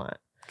whatever you want.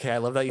 Okay, I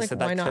love that you said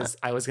that, because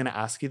I was going to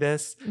ask you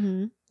this.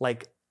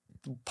 Like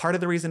part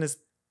of the reason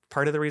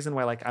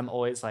why like I'm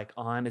always like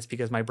on is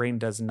because my brain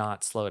does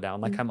not slow down.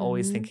 Like I'm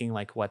always thinking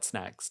like, what's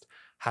next?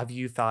 Have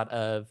you thought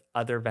of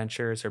other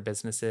ventures or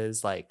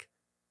businesses like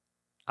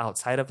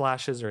outside of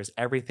lashes, or is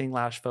everything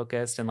lash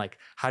focused? And like,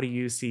 how do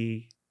you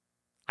see,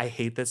 I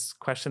hate this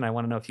question. I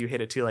want to know if you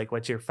hit it too. Like,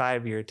 what's your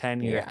 5-year,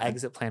 10-year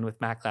exit plan with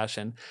Maclash,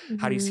 and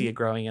how do you see it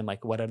growing? And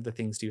like, what other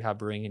things do you have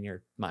brewing in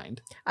your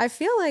mind? I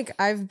feel like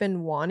I've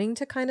been wanting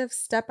to kind of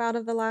step out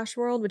of the lash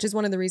world, which is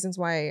one of the reasons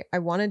why I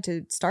wanted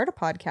to start a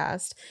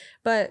podcast.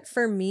 But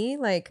for me,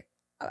 like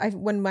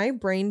when my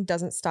brain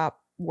doesn't stop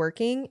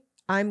working,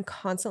 I'm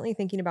constantly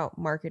thinking about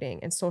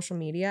marketing and social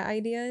media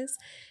ideas.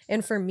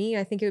 And for me,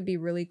 I think it would be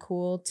really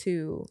cool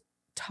to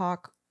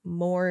talk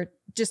more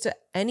just to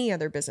any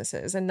other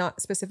businesses, and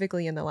not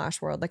specifically in the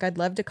lash world. Like I'd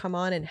love to come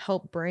on and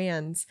help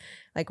brands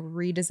like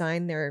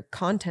redesign their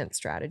content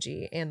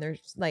strategy and their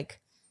like,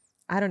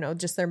 I don't know,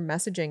 just their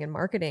messaging and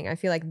marketing. I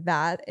feel like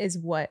that is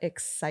what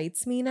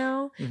excites me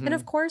now. And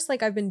of course,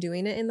 like I've been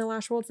doing it in the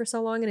lash world for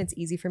so long, and it's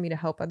easy for me to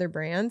help other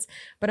brands,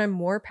 but I'm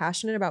more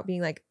passionate about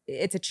being like,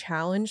 it's a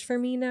challenge for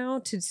me now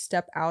to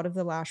step out of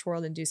the lash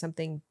world and do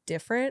something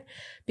different,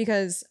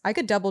 because I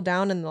could double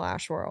down in the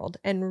lash world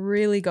and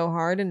really go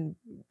hard and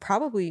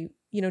probably,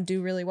 you know,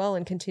 do really well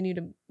and continue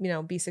to, you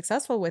know, be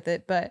successful with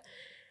it. But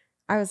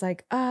I was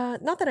like,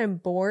 not that I'm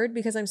bored,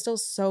 because I'm still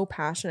so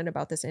passionate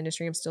about this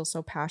industry. I'm still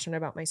so passionate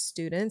about my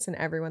students and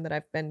everyone that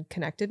I've been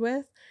connected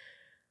with.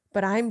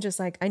 But I'm just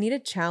like, I need a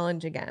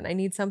challenge again. I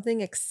need something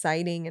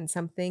exciting and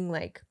something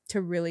like to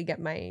really get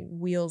my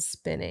wheels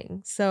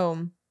spinning.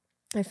 So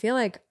I feel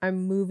like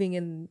I'm moving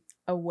in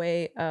a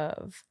way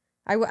of,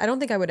 I don't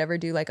think I would ever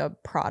do like a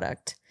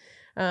product.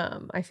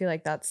 I feel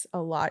like that's a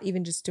lot.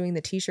 Even just doing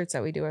the t-shirts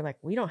that we do are like,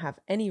 we don't have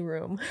any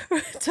room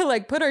to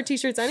like put our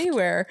t-shirts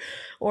anywhere.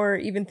 Or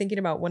even thinking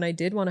about when I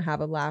did want to have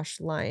a lash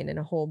line and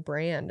a whole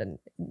brand, and,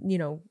 you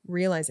know,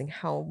 realizing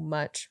how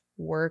much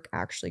work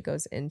actually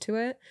goes into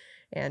it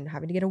and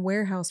having to get a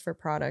warehouse for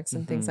products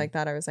and things like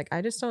that. I was like,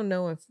 I just don't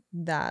know if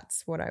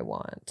that's what I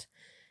want.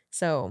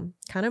 So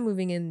kind of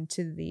moving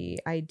into the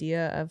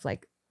idea of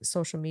like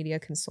social media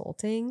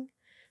consulting,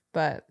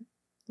 but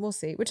we'll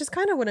see, which is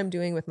kind of what I'm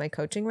doing with my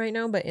coaching right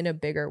now, but in a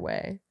bigger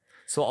way.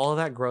 So all of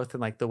that growth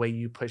and like the way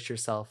you push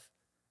yourself,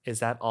 is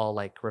that all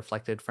like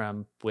reflected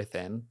from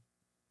within?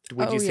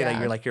 Would you say that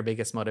you're like your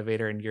biggest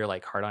motivator, and you're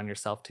like hard on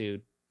yourself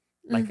to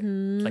like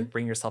like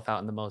bring yourself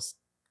out in the most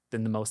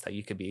that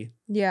you could be?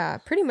 Yeah,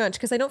 pretty much.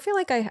 Because I don't feel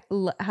like I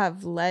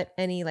have let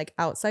any like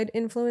outside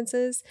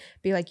influences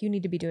be like, you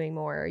need to be doing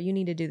more, or you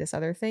need to do this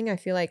other thing. I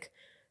feel like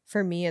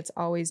for me, it's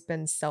always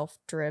been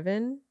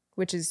self-driven,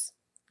 which is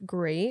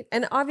great.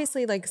 And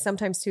obviously like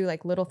sometimes too,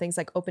 like little things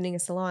like opening a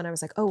salon, I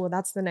was like, oh, well,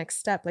 that's the next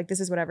step. Like this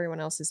is what everyone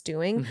else is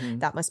doing.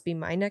 That must be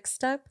my next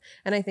step.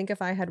 And I think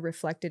if I had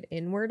reflected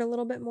inward a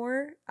little bit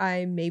more,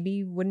 I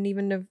maybe wouldn't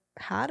even have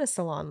had a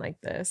salon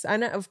like this.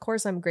 And of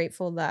course, I'm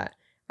grateful that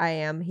I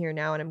am here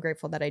now and I'm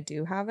grateful that I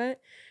do have it.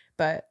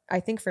 But I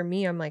think for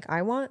me, I'm like,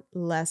 I want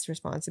less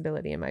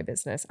responsibility in my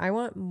business. I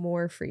want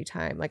more free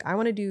time. Like I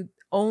want to do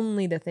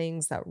only the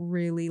things that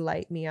really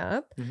light me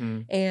up.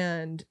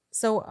 And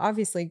so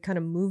obviously kind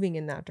of moving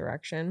in that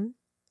direction.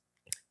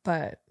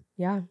 But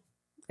yeah,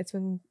 it's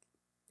been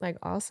like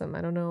awesome.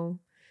 I don't know.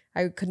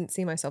 I couldn't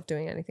see myself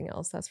doing anything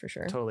else. That's for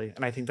sure. Totally.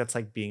 And I think that's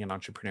like being an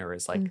entrepreneur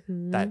is like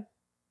that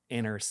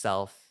inner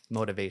self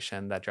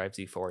motivation that drives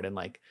you forward, and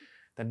like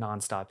the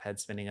nonstop head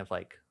spinning of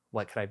like,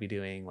 what could I be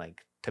doing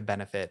like to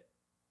benefit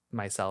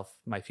myself,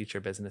 my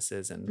future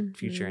businesses and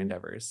future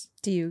endeavors.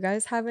 Do you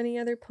guys have any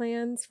other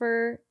plans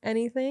for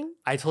anything?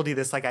 I told you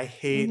this, like, I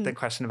hate the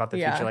question about the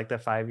future, like the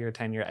 5-year,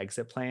 10-year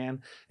exit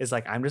plan is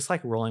like, I'm just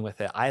like rolling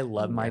with it. I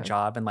love my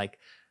job. And like,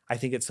 I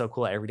think it's so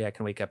cool. Every day I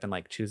can wake up and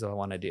like choose what I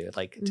want to do.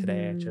 Like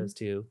today I chose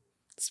to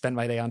spend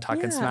my day on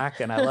Talking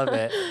Smack and I love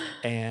it.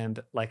 And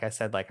like I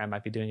said, like I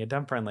might be doing a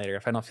dump run later.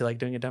 If I don't feel like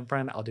doing a dump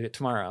run, I'll do it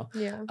tomorrow.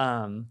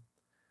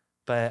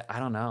 But I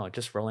don't know,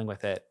 just rolling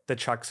with it. The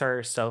trucks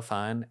are so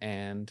fun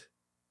and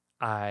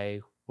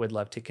I would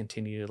love to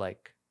continue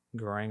like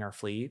growing our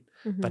fleet.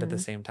 But at the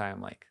same time,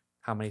 like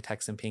how many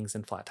texts and pings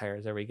and flat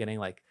tires are we getting?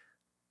 Like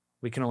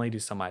we can only do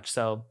so much.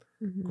 So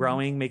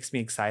growing makes me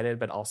excited,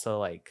 but also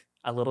like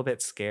a little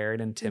bit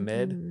scared and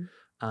timid.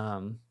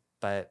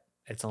 But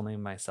it's only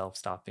myself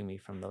stopping me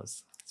from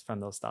those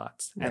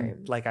thoughts.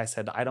 And like I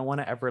said, I don't want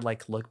to ever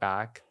like look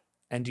back.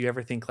 And do you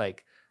ever think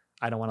like,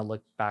 I don't want to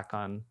look back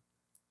on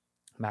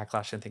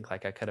Backlash and think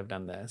like I could have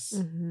done this.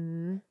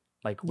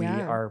 Like we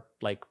are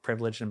like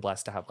privileged and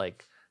blessed to have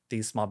like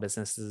these small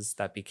businesses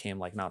that became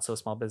like not so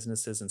small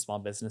businesses and small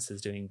businesses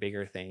doing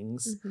bigger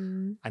things.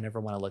 I never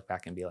want to look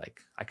back and be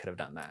like, I could have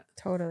done that.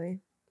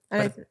 Totally.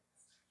 Go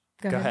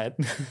ahead.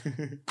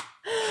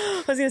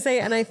 I was gonna say,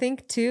 and I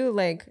think too,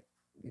 like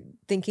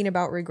thinking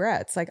about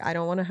regrets, like I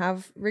don't want to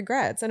have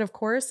regrets. And of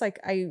course, like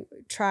I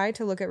try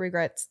to look at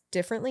regrets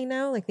differently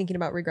now, like thinking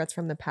about regrets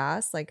from the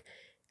past, like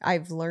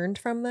I've learned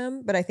from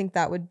them, but I think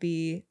that would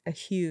be a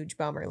huge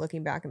bummer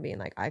looking back and being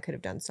like, I could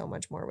have done so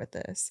much more with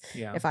this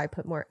if I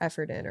put more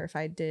effort in, or if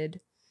I did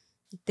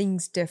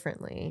things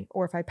differently,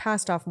 or if I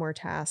passed off more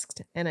tasks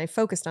and I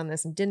focused on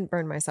this and didn't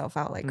burn myself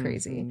out like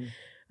crazy.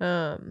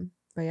 But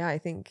yeah, I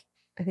think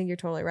you're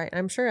totally right.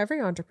 I'm sure every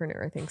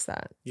entrepreneur thinks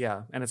that.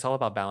 Yeah. And it's all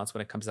about balance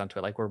when it comes down to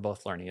it. Like we're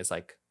both learning is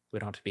like, we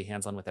don't have to be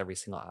hands-on with every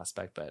single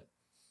aspect, but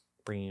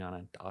bringing on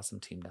an awesome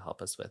team to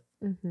help us with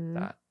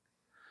that.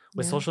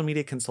 With social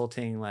media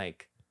consulting,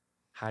 like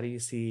how do you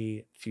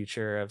see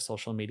future of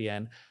social media?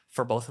 And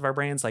for both of our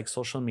brands, like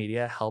social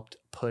media helped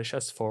push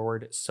us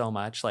forward so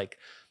much. Like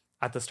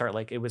at the start,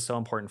 like it was so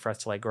important for us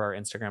to like grow our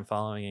Instagram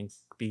following and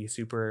be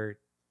super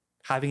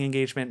having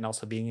engagement and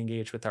also being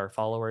engaged with our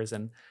followers.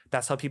 And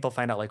that's how people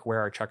find out like where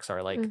our trucks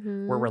are. Like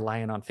we're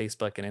relying on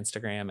Facebook and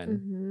Instagram,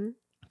 and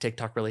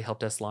TikTok really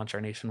helped us launch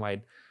our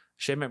nationwide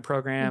shipment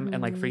program.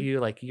 And like for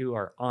you, like you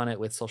are on it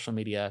with social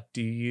media.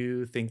 Do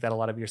you think that a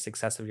lot of your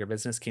success of your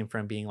business came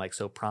from being like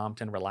so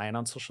prompt and reliant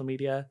on social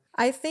media?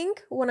 I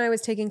think when I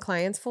was taking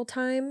clients full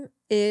time,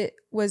 it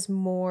was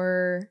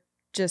more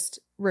just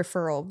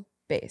referral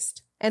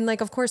based. And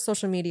like, of course,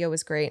 social media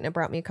was great and it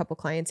brought me a couple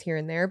clients here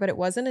and there, but it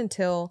wasn't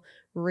until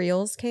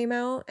Reels came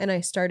out and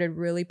I started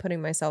really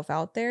putting myself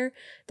out there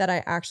that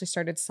I actually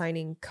started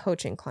signing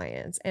coaching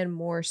clients and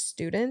more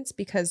students,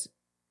 because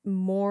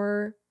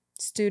more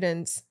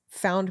students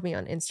found me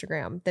on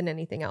Instagram than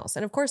anything else.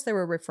 And of course there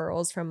were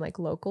referrals from like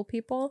local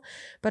people,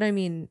 but I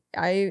mean,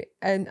 I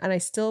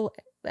still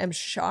am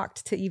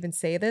shocked to even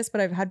say this,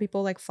 but I've had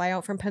people like fly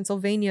out from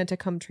Pennsylvania to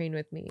come train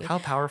with me. How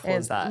powerful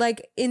is that?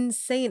 Like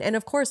insane. And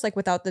of course, like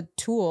without the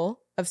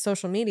tool of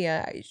social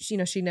media, you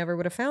know, she never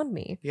would have found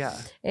me. Yeah.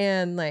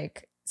 And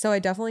like, so I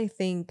definitely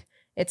think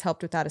it's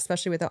helped with that,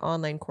 especially with the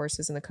online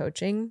courses and the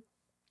coaching.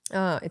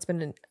 It's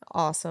been an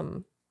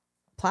awesome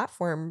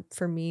platform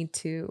for me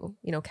to,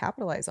 you know,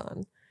 capitalize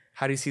on.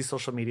 How do you see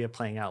social media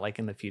playing out like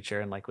in the future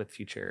and like with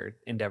future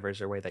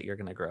endeavors or way that you're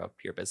going to grow up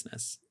your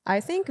business? I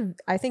think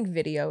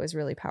video is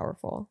really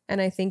powerful, and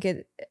I think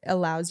it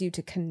allows you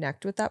to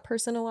connect with that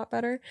person a lot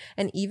better.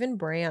 And even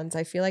brands,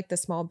 I feel like the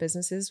small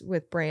businesses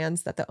with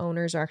brands that the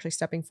owners are actually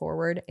stepping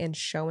forward and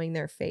showing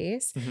their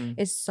face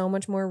is so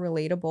much more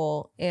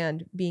relatable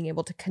and being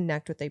able to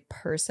connect with a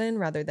person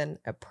rather than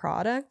a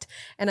product.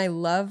 And I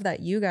love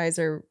that you guys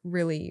are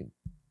really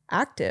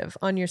active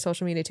on your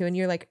social media too, and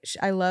you're like,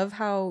 I love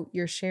how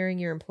you're sharing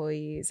your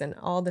employees and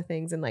all the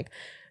things, and like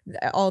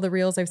all the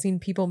reels I've seen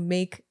people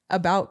make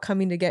about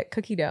coming to get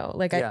cookie dough.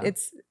 Like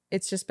it's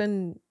just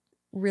been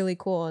really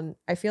cool. And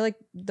I feel like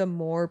the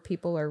more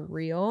people are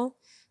real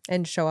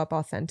and show up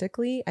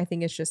authentically, I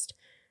think it's just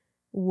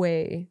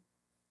way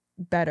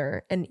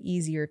better and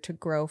easier to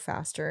grow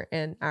faster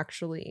and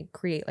actually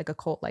create like a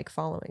cult like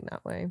following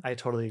that way. I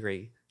totally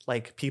agree.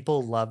 Like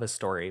people love a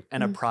story,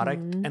 and a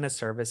product and a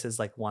service is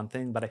like one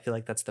thing, but I feel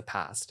like that's the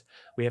past.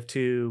 We have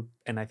to,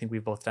 and I think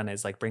we've both done it,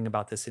 is like bring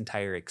about this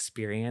entire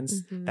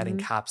experience that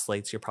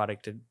encapsulates your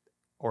product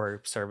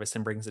or service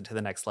and brings it to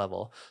the next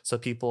level. So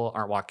people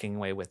aren't walking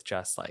away with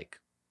just like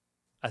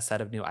a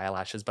set of new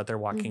eyelashes, but they're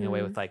walking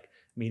away with like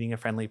meeting a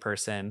friendly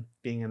person,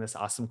 being in this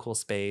awesome, cool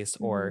space,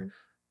 or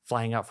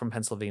flying out from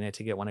Pennsylvania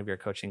to get one of your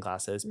coaching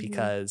classes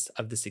because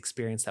of this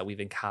experience that we've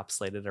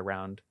encapsulated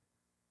around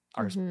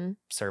our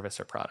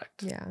service or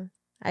product. Yeah.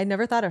 I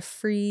never thought a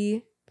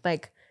free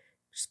like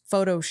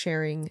photo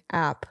sharing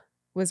app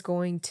was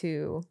going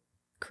to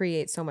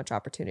create so much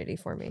opportunity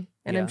for me.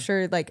 And I'm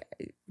sure, like,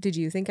 did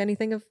you think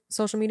anything of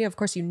social media? Of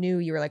course you knew,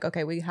 you were like,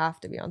 okay, we have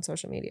to be on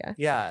social media.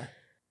 Yeah.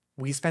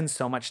 We spend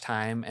so much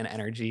time and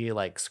energy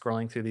like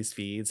scrolling through these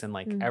feeds, and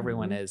like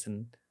everyone is,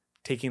 and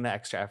taking the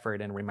extra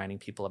effort and reminding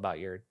people about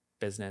your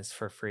business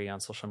for free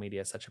on social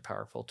media is such a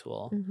powerful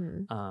tool.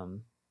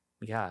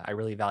 Yeah, I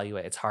really value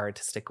it. It's hard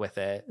to stick with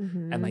it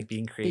and like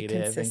being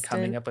creative and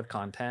coming up with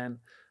content.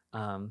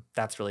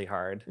 That's really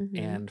hard.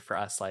 And for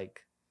us,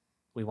 like,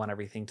 we want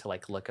everything to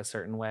like look a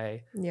certain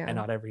way, and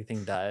not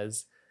everything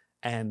does.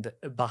 And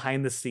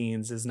behind the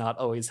scenes is not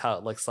always how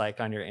it looks like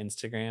on your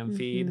Instagram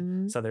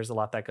feed. So there's a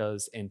lot that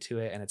goes into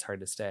it, and it's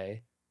hard to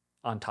stay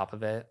on top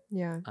of it.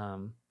 Yeah.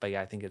 But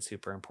yeah, I think it's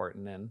super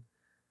important, and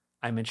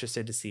I'm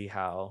interested to see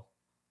how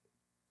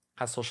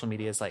social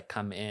media is like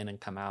come in and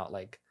come out,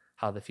 like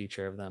how the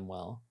future of them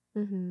will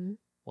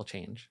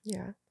change.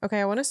 Yeah.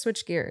 Okay, I want to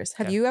switch gears.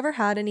 Have you ever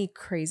had any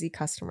crazy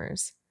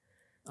customers?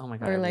 Oh my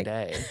God, every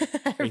day.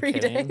 Every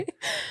day?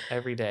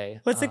 Every day.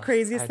 What's the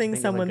craziest thing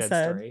someone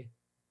said?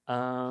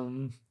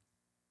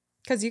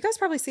 Because you guys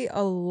probably see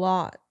a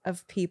lot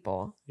of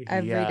people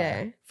every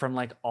day. From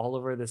like all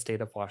over the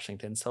state of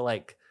Washington. So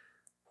like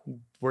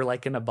we're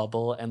like in a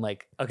bubble, and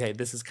like, okay,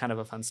 this is kind of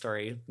a fun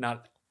story.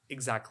 Not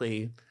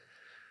exactly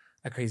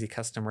a crazy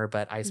customer,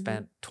 but I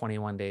spent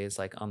 21 days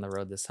like on the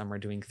road this summer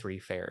doing 3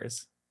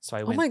 fairs. So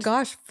I went, oh my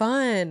gosh,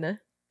 fun.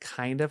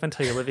 Kind of,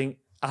 until you're living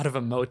out of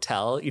a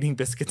motel, eating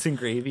biscuits and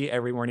gravy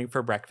every morning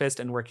for breakfast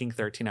and working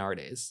 13-hour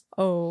days.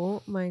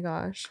 Oh my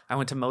gosh. I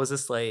went to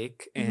Moses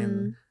Lake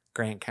in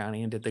Grant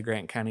County and did the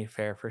Grant County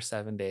Fair for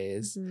 7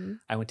 days.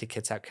 I went to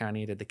Kitsap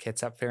County, did the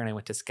Kitsap Fair, and I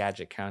went to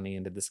Skagit County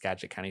and did the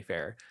Skagit County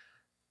Fair.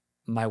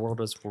 My world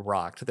was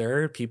rocked.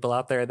 There are people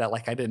out there that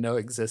like I didn't know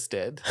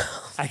existed.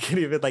 I can't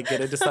even like get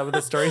into some of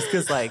the stories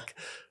because like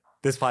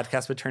this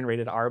podcast would turn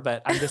rated R,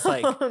 but I'm just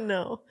like, oh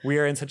no, we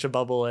are in such a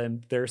bubble,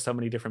 and there are so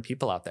many different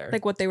people out there.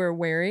 Like what they were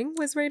wearing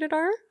was rated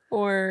R,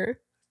 or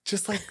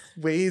just like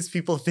ways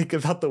people think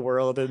about the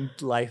world and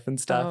life and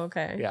stuff. Oh,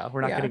 okay. Yeah,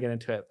 we're not going to get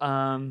into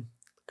it.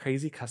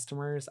 Crazy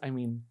customers. I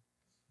mean,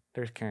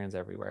 there's Karens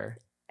everywhere.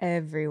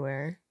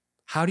 Everywhere.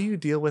 How do you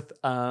deal with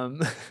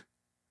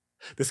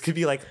this could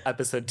be like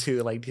episode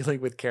 2, like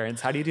dealing with Karens.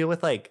 How do you deal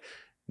with like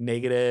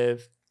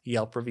negative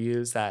Yelp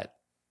reviews that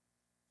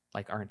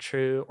like aren't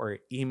true, or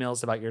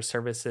emails about your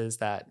services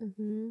that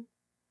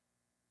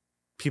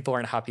people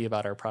aren't happy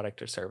about our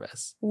product or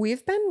service?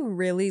 We've been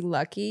really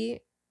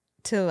lucky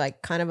to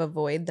like kind of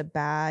avoid the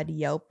bad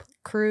Yelp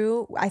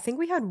crew. I think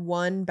we had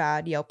one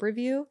bad Yelp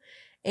review,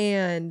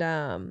 and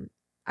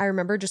I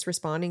remember just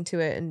responding to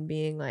it and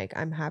being like,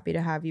 I'm happy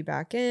to have you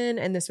back in.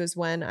 And this was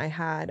when I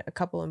had a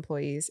couple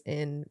employees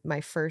in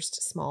my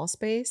first small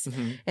space,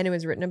 and it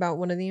was written about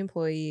one of the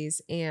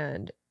employees,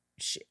 and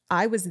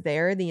I was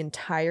there the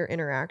entire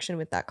interaction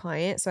with that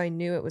client. So I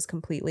knew it was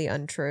completely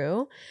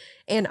untrue.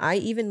 And I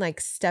even like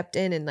stepped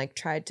in and like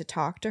tried to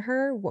talk to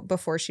her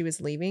before she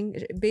was leaving.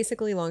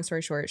 Basically, long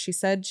story short, she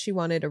said she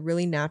wanted a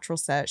really natural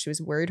set. She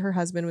was worried her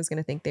husband was going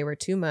to think they were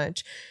too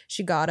much.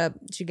 She got up,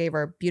 she gave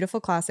her a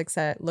beautiful classic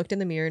set, looked in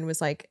the mirror and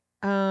was like,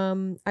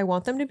 I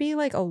want them to be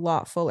like a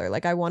lot fuller.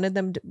 Like I wanted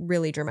them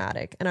really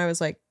dramatic. And I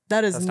was like,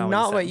 that's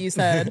not what you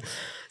said.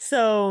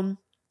 So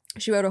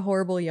she wrote a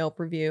horrible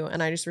Yelp review,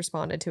 and I just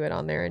responded to it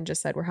on there and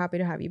just said, we're happy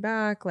to have you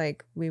back.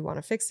 Like, we want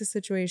to fix the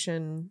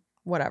situation,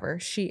 whatever.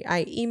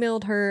 I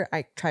emailed her.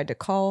 I tried to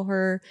call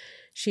her.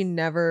 She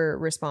never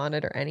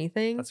responded or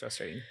anything. That's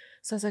frustrating.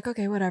 So I was like,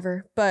 okay,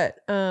 whatever. But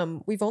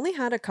we've only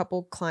had a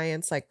couple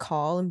clients like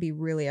call and be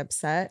really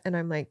upset. And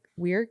I'm like,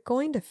 we're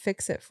going to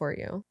fix it for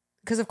you.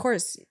 Because of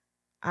course,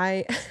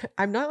 I'm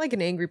not like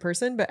an angry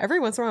person, but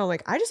every once in a while I'm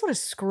like, I just want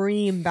to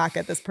scream back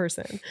at this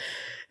person.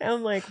 And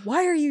I'm like,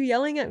 why are you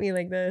yelling at me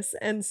like this?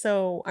 And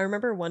so I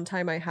remember one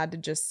time I had to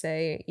just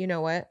say, you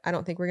know what? I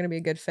don't think we're going to be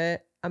a good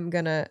fit. I'm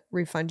going to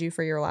refund you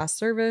for your last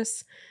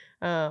service.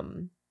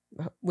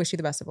 Wish you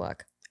the best of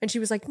luck. And she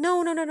was like,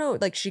 no.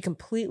 Like she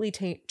completely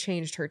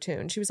changed her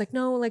tune. She was like,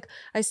 no, like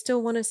I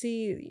still want to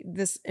see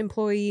this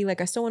employee.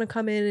 Like I still want to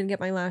come in and get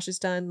my lashes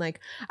done.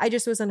 Like I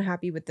just was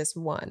unhappy with this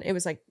one. It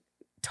was like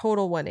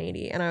total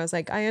 180. And I was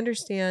like, I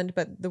understand,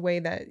 but the way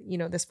that, you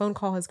know, this phone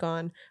call has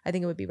gone, I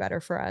think it would be better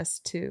for us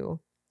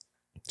to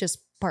just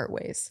part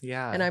ways.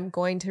 Yeah. And I'm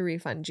going to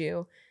refund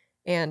you.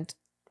 And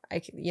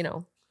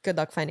good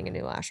luck finding a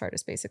new lash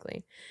artist,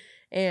 basically.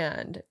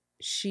 And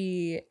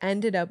she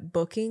ended up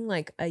booking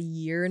like a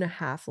year and a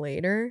half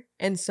later.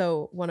 And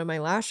so one of my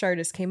lash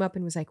artists came up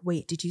and was like,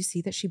 wait, did you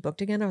see that she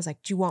booked again? I was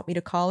like, do you want me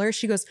to call her?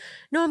 She goes,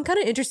 no, I'm kind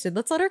of interested.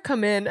 Let's let her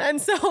come in.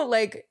 And so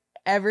like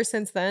ever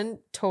since then,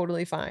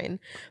 totally fine.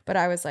 But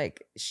I was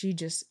like, she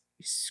just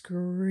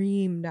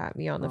screamed at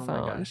me on the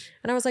phone.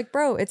 And I was like,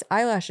 bro, it's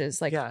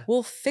eyelashes. Like,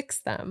 we'll fix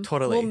them.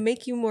 Totally. We'll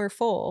make you more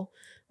full.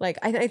 Like,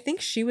 I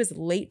think she was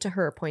late to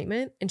her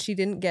appointment and she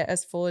didn't get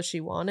as full as she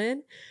wanted.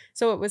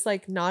 So it was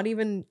like not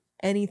even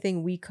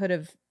anything we could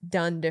have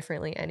done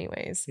differently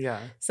anyways. Yeah.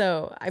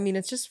 So, I mean,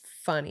 it's just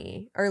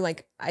funny. Or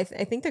like, I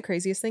think the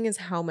craziest thing is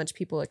how much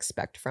people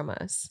expect from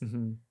us.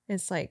 Mm-hmm.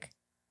 It's like,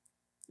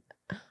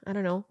 I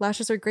don't know.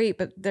 Lashes are great,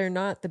 but they're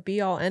not the be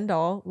all end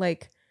all.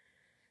 Like,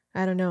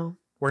 I don't know.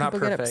 We're people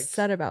not perfect. Get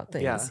upset about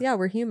things. Yeah,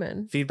 we're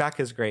human. Feedback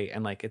is great.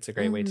 And like, it's a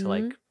great way to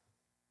like,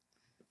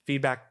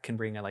 feedback can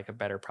bring a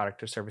better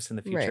product or service in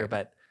the future,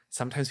 but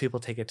sometimes people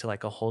take it to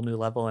like a whole new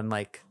level, and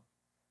like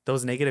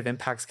those negative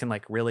impacts can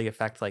like really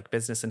affect like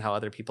business and how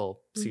other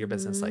people see your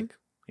business. Like,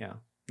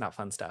 not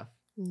fun stuff.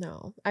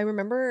 No, I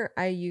remember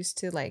I used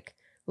to like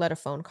let a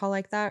phone call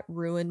like that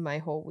ruin my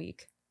whole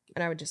week,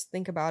 and I would just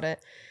think about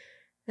it.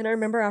 And I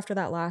remember after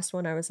that last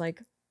one, I was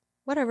like,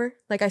 whatever.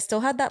 Like I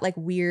still had that like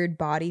weird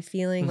body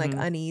feeling, like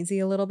uneasy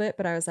a little bit,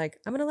 but I was like,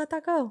 I'm gonna let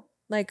that go.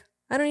 Like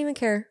I don't even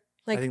care.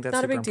 Like, I think that's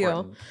not a big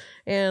deal.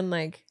 And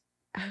like,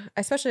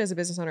 especially as a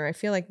business owner, I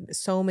feel like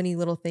so many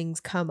little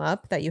things come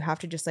up that you have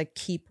to just like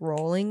keep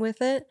rolling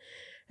with it.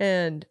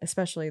 And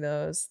especially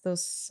those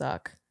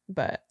suck.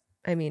 But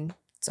I mean,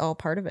 it's all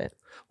part of it.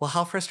 Well,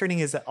 how frustrating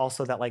is it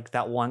also that like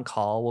that one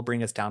call will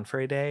bring us down for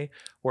a day,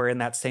 where in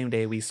that same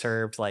day we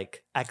served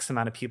like X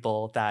amount of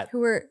people who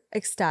were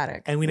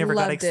ecstatic. And we never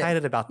got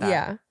excited about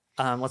that.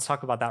 Yeah. Let's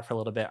talk about that for a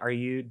little bit.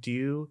 Do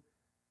you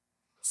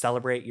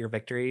celebrate your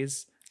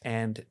victories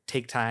and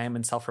take time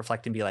and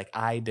self-reflect and be like,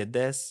 I did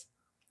this?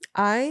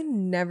 I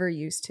never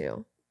used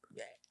to.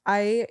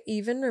 I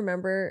even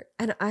remember,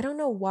 and I don't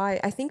know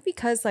why. I think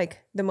because like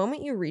the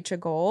moment you reach a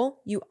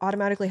goal, you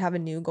automatically have a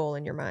new goal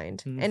in your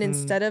mind. And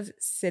instead of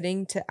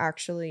sitting to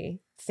actually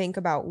think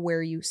about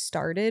where you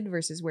started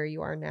versus where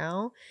you are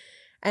now.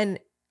 And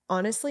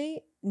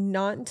honestly,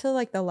 not until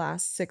like the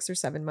last 6 or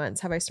 7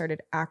 months have I started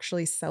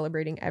actually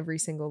celebrating every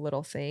single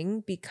little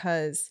thing,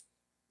 because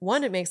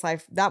one, it makes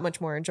life that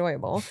much more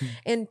enjoyable.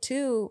 And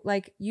two,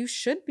 like you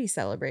should be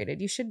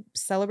celebrated. You should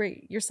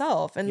celebrate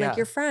yourself and like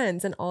your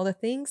friends and all the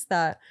things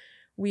that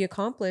we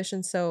accomplish.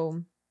 And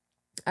so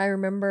I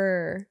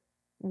remember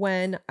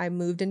when I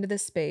moved into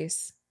this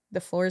space,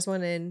 the floors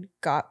went in,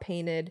 got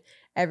painted,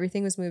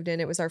 everything was moved in.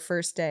 It was our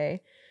first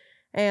day.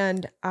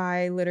 And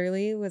I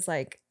literally was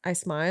like, I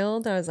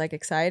smiled, I was like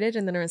excited.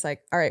 And then I was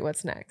like, all right,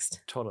 what's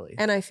next? Totally.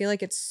 And I feel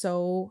like it's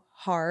so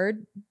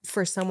hard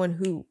for someone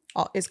who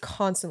is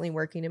constantly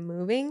working and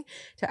moving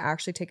to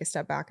actually take a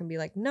step back and be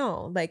like,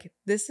 no, like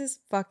this is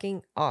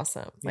fucking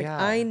awesome. Like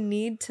I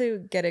need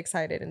to get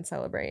excited and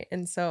celebrate.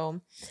 And so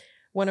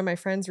one of my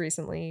friends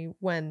recently,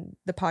 when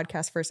the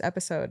podcast first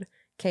episode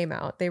came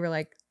out, they were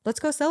like, let's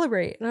go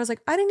celebrate. And I was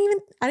like, I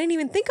didn't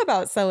even think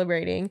about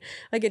celebrating.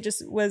 Like it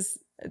just was,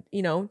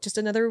 just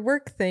another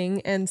work thing.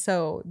 And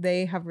so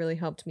they have really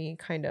helped me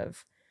kind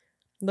of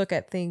look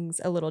at things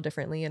a little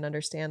differently and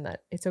understand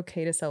that it's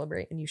okay to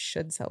celebrate and you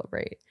should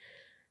celebrate.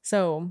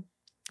 So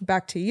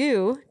back to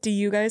you. Do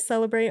you guys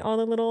celebrate all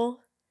the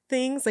little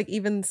things, like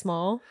even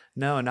small?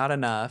 No, not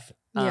enough.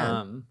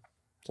 Yeah.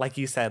 Like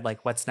you said,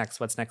 like what's next,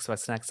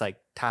 like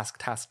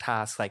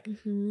task, like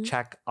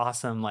check,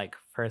 awesome, like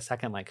for a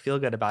second, like feel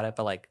good about it,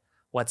 but like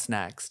what's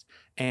next?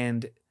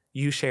 And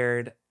you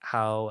shared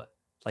how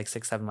like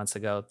 6-7 months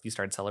ago you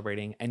started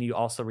celebrating, and you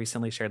also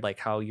recently shared like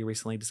how you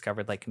recently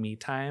discovered like me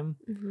time.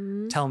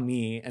 Tell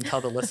me and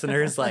tell the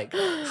listeners like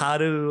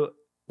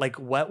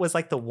what was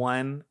like the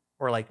one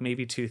or like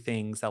maybe two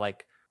things that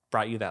like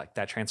brought you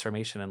that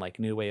transformation and like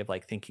new way of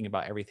like thinking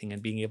about everything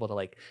and being able to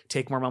like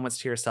take more moments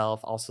to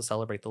yourself, also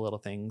celebrate the little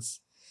things.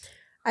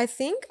 I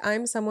think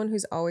I'm someone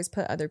who's always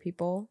put other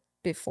people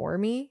before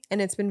me,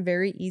 and it's been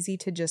very easy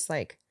to just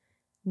like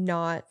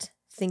not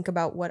think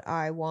about what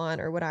I want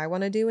or what I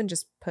want to do and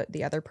just put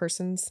the other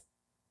person's,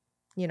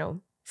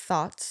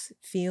 thoughts,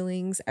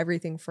 feelings,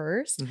 everything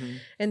first.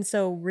 And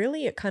so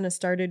really it kind of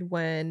started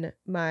when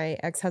my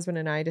ex-husband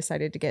and I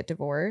decided to get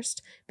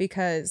divorced,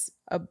 because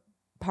a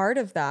part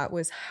of that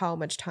was how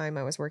much time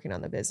I was working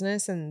on the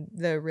business, and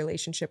the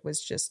relationship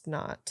was just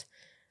not,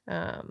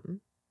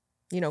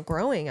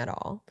 growing at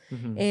all.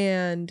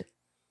 And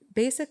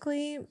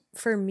basically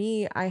for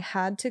me, I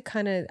had to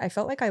I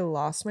felt like I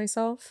lost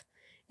myself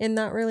in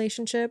that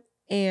relationship,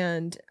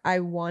 and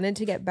I wanted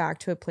to get back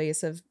to a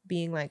place of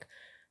being like,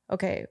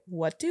 okay,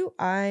 what do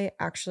I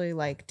actually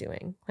like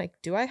doing? Like,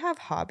 do I have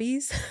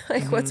hobbies?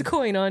 Like, what's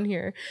going on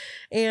here?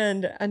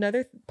 And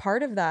another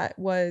part of that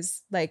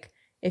was like,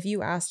 if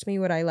you asked me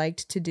what I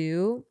liked to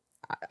do,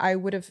 I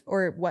would have,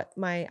 or what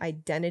my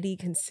identity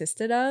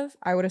consisted of,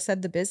 I would have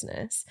said the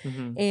business.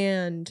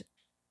 And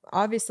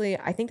obviously,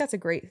 I think that's a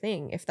great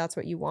thing if that's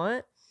what you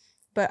want.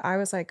 But I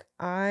was like,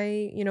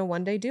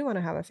 one day do want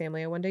to have a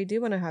family. I one day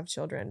do want to have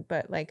children.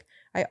 But like,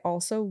 I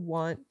also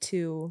want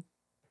to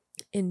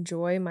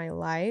enjoy my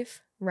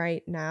life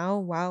right now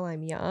while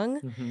I'm young.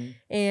 Mm-hmm.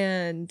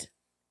 And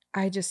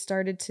I just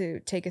started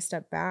to take a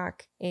step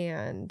back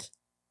and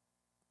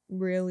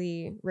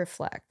really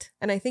reflect.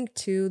 And I think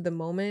too, the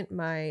moment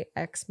my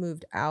ex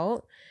moved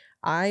out,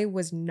 I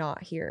was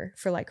not here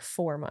for like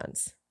 4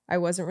 months. I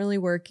wasn't really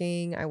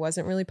working. I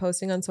wasn't really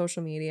posting on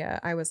social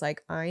media. I was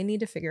like, I need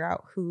to figure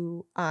out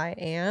who I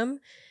am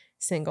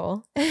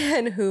single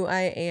and who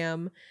I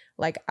am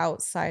like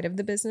outside of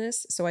the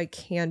business so I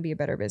can be a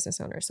better business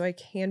owner. So I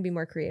can be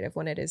more creative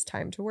when it is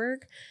time to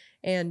work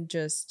and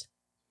just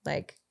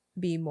like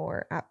be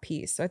more at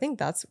peace. So I think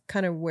that's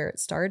kind of where it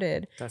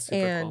started. That's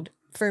super and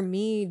cool. For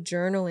me,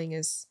 journaling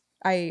is,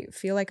 I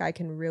feel like I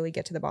can really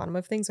get to the bottom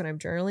of things when I'm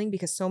journaling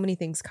because so many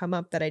things come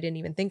up that I didn't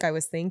even think I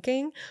was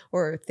thinking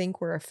or think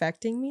were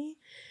affecting me.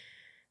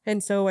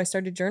 And so I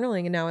started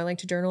journaling, and now I like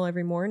to journal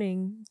every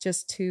morning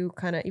just to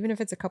kind of, even if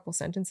it's a couple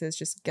sentences,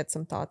 just get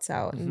some thoughts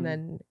out. Mm-hmm. And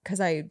then because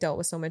I dealt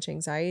with so much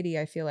anxiety,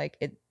 I feel like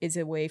it is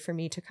a way for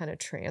me to kind of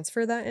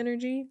transfer that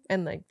energy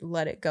and like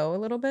let it go a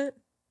little bit.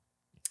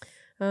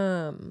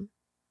 But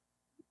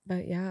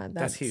yeah,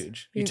 that's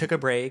huge. You took a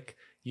break.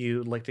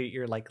 You looked at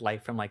your like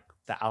life from like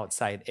the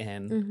outside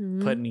in,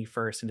 mm-hmm. put me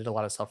first, and did a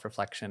lot of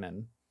self-reflection.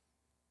 And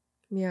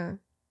yeah,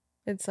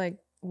 it's like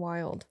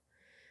wild.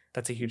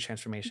 That's a huge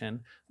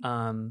transformation.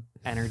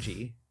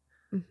 Energy.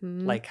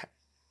 Mm-hmm. Like,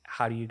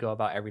 how do you go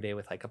about every day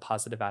with like a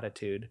positive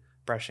attitude,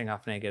 brushing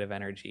off negative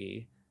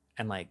energy,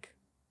 and like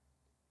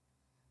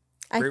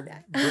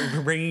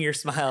bringing your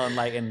smile and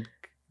light and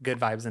good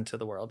vibes into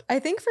the world? I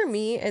think for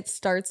me, it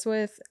starts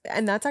with,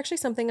 and that's actually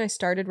something I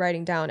started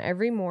writing down.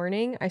 Every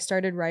morning, I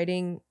started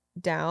writing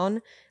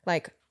down,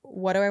 like,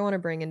 what do I want to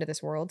bring into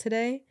this world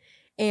today?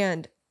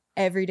 And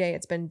every day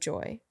it's been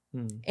joy.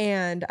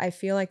 And I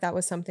feel like that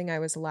was something I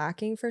was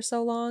lacking for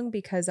so long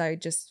because I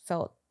just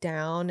felt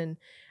down. And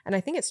I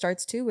think it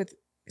starts too with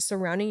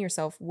surrounding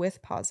yourself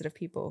with positive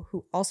people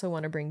who also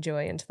want to bring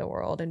joy into the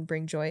world and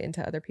bring joy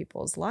into other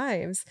people's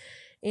lives.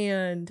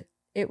 And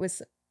it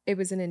was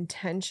an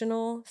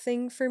intentional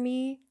thing for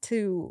me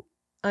to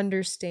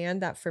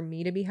understand that for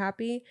me to be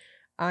happy,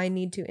 I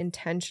need to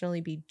intentionally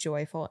be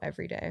joyful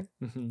every day.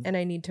 Mm-hmm. And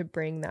I need to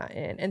bring that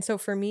in. And so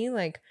for me,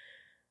 like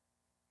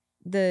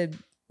the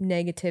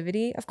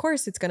negativity, of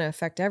course it's going to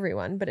affect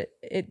everyone, but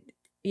it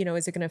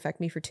is it going to affect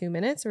me for 2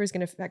 minutes or is it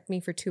going to affect me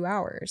for 2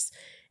 hours?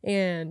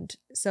 And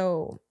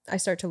so I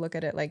start to look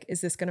at it like, is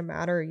this going to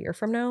matter a year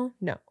from now?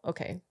 No.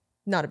 Okay.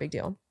 Not a big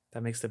deal.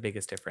 That makes the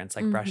biggest difference.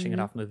 Like brushing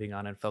it off, moving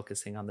on, and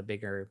focusing on the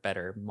bigger,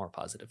 better, more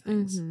positive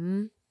things.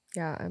 Mm-hmm.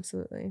 Yeah,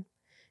 absolutely.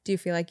 Do you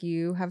feel like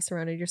you have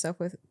surrounded yourself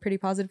with pretty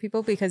positive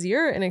people? Because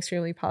you're an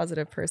extremely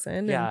positive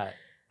person. Yeah.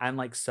 I'm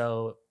like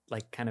so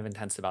like kind of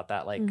intense about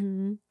that. Like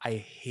I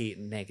hate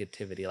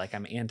negativity. Like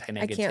I'm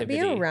anti-negativity. I can't be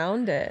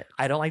around it.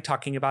 I don't like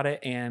talking about it.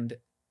 And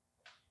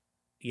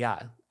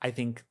yeah, I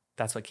think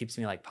that's what keeps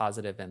me like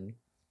positive and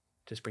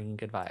just bringing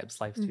good vibes.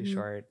 Life's too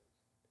short.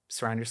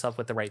 Surround yourself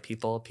with the right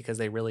people because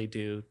they really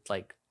do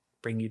like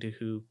bring you to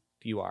who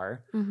you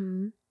are.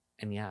 And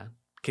yeah,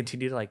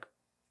 continue to like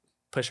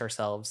push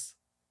ourselves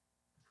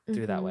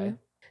through that way.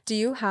 Do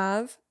you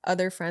have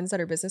other friends that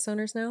are business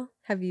owners now?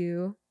 Have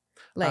you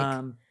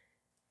like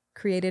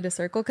created a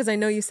circle? Because I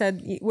know you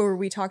said where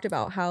we talked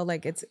about how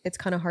like it's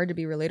kind of hard to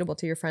be relatable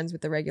to your friends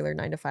with the regular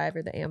 9-to-5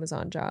 or the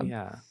Amazon job.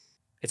 Yeah,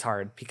 it's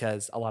hard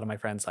because a lot of my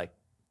friends like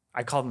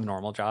I call them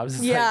normal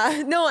jobs. Yeah,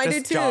 like, no, I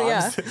do too.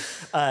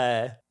 Jobs.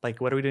 Yeah. Like,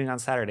 what are we doing on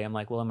Saturday? I'm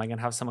like, well, am I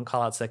gonna have someone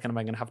call out sick and am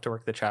I gonna have to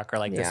work the truck? Or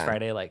like this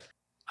Friday, like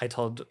I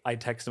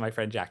texted my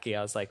friend Jackie,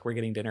 I was like, we're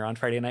getting dinner on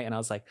Friday night, and I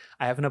was like,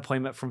 I have an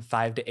appointment from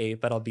 5 to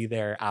 8, but I'll be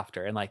there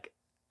after.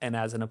 And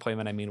as an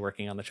appointment, I mean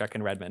working on the truck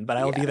in Redmond, but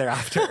I will be there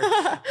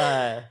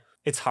after.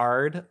 It's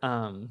hard,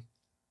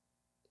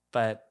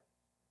 but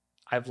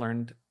I've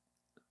learned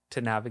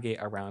to navigate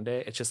around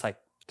it. It's just like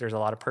there's a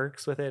lot of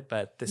perks with it,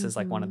 but this is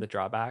like one of the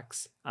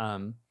drawbacks.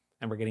 And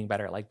we're getting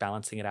better at like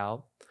balancing it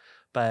out.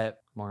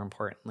 But more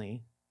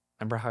importantly,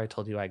 remember how I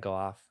told you I go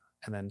off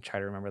and then try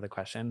to remember the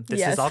question?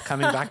 This is all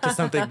coming back to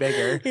something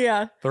bigger.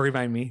 Yeah. But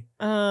remind me.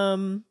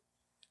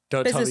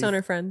 Business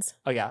owner friends.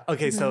 Oh yeah.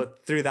 Okay. So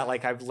through that,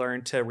 like I've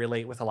learned to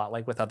relate with a lot,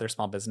 like with other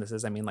small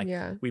businesses. I mean, like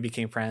we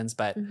became friends,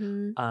 but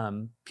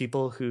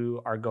people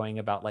who are going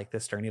about like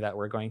this journey that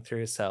we're going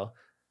through. So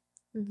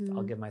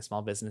I'll give my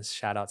small business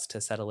shout outs to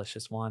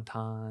Setalicious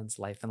Wontons,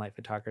 Life and Light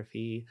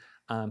Photography,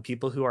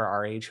 people who are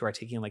our age who are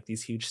taking like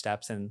these huge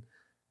steps and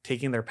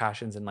taking their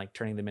passions and like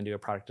turning them into a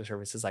product or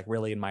service is like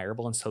really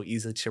admirable and so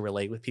easy to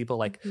relate with people.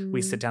 Like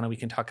we sit down and we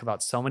can talk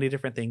about so many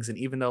different things. And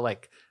even though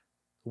like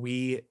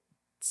we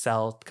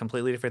sell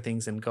completely different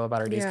things and go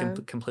about our days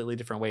completely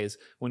different ways,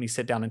 when you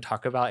sit down and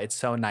talk about it, it's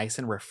so nice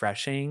and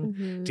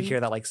refreshing to hear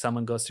that like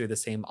someone goes through the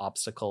same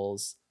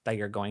obstacles that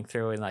you're going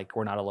through and like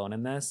we're not alone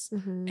in this.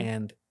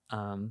 And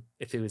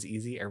if it was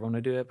easy, everyone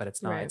would do it, but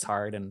it's not. It's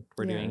hard, and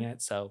we're doing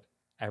it. So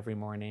every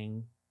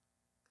morning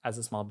as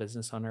a small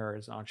business owner or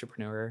as an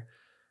entrepreneur,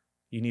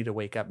 you need to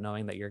wake up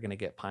knowing that you're going to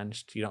get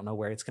punched. You don't know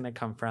where it's going to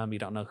come from. You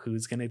don't know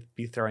who's going to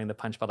be throwing the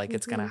punch, but like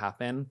it's going to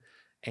happen.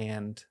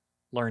 And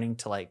learning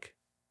to like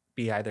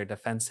be either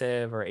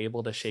defensive or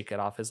able to shake it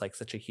off is like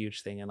such a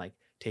huge thing, and like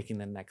taking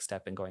the next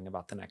step and going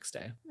about the next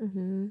day.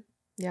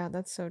 Yeah,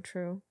 that's so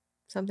true.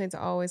 Something's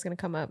always going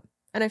to come up.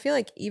 And I feel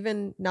like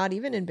not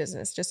even in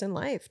business, just in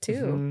life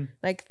too.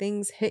 Like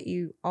things hit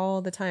you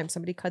all the time.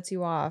 Somebody cuts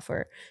you off,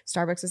 or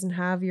Starbucks doesn't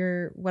have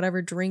your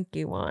whatever drink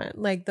you want.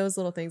 Like those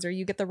little things, or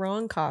you get the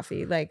wrong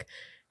coffee. Like,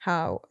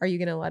 how are you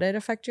going to let it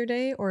affect your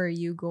day, or are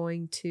you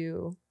going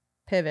to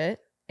pivot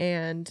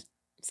and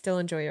still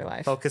enjoy your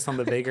life? Focus on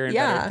the bigger and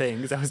better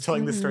things. I was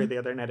telling this story the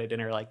other night at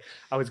dinner. Like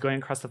I was going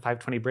across the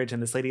 520 bridge,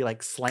 and this lady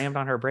like slammed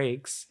on her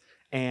brakes,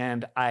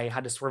 and I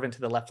had to swerve into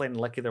the left lane, and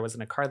lucky there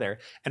wasn't a car there.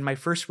 And my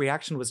first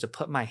reaction was to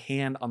put my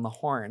hand on the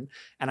horn,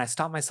 and I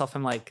stopped myself.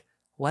 I'm like,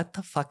 what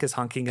the fuck is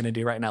honking going to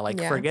do right now? Like,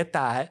 forget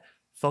that.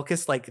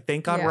 Focus. Like,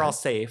 thank God we're all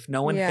safe.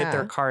 No one hit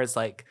their cars.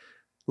 Like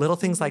little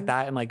things like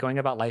that. And like going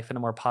about life in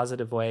a more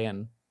positive way,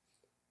 and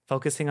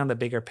focusing on the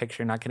bigger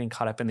picture, not getting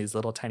caught up in these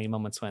little tiny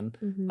moments when,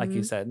 like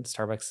you said,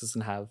 Starbucks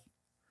doesn't have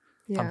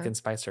pumpkin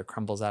spice or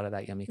crumbles out of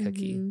that yummy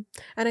cookie.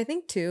 And I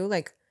think too,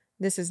 like,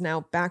 this is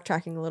now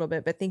backtracking a little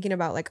bit, but thinking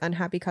about like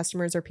unhappy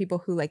customers or people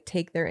who like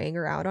take their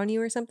anger out on you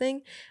or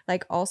something,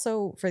 like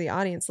also for the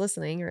audience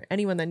listening or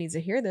anyone that needs to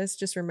hear this,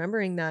 just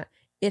remembering that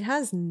it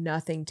has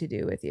nothing to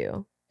do with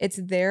you. It's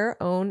their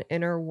own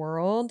inner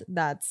world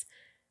that's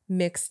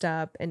mixed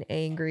up and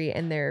angry,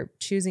 and they're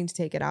choosing to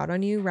take it out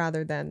on you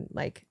rather than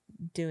like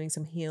doing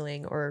some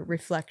healing or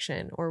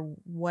reflection or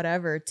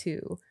whatever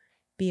to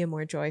be a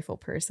more joyful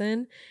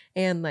person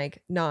and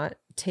like not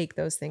take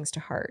those things to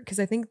heart. Because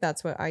I think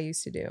that's what I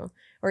used to do.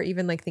 Or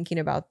even like thinking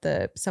about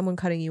someone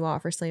cutting you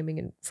off or slamming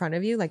in front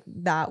of you, like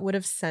that would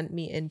have sent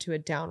me into a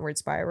downward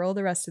spiral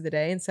the rest of the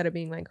day, instead of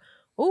being like,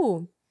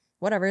 oh,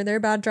 whatever, they're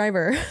a bad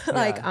driver.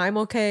 Like I'm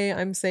okay,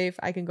 I'm safe,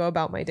 I can go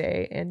about my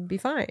day and be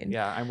fine.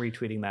 Yeah, I'm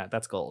retweeting that.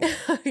 That's gold.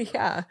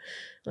 Yeah,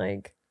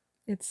 like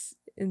it's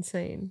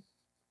insane.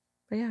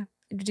 But yeah,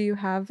 do you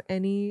have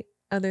any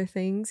other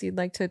things you'd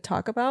like to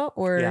talk about?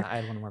 Or yeah, I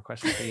had one more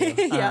question for you.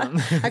 Yeah,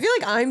 I feel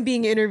like I'm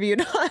being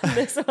interviewed on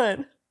this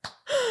one.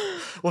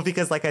 Well,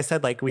 because like I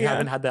said, like we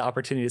haven't had the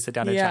opportunity to sit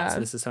down and chat, so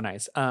this is so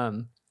nice.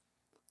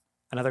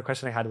 Another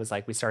question I had was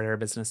like, we started our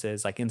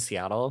businesses like in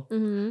Seattle.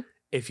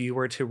 If you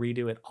were to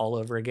redo it all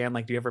over again,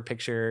 like do you ever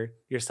picture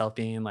yourself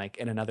being like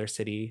in another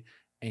city?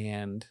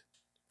 And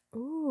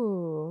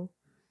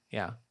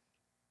yeah,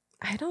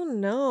 I don't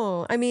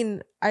know. I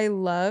mean, I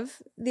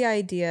love the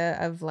idea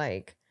of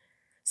like,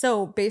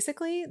 so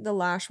basically the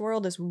lash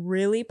world is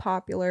really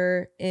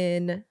popular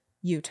in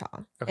Utah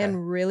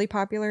and really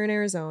popular in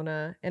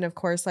Arizona, and of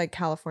course like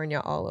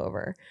California, all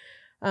over.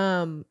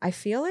 I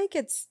feel like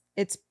it's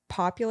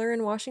popular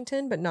in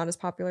Washington, but not as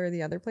popular in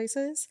the other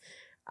places.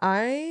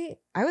 I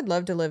would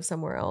love to live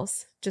somewhere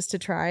else just to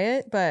try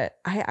it, but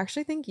I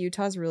actually think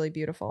Utah's really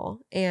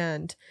beautiful.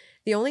 And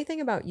the only thing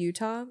about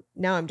Utah,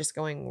 now I'm just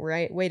going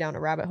way down a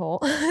rabbit hole.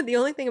 The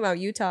only thing about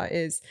Utah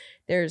is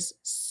there's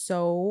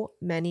so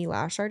many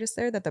lash artists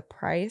there that the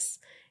price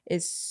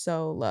is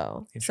so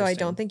low. So I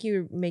don't think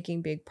you're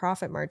making big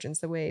profit margins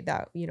the way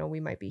that, you know, we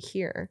might be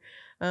here.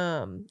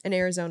 And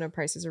Arizona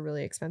prices are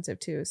really expensive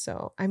too.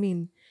 So, I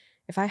mean,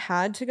 if I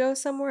had to go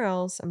somewhere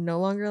else, I'm no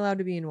longer allowed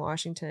to be in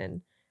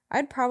Washington,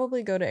 I'd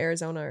probably go to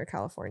Arizona or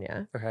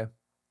California. Okay.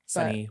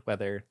 Sunny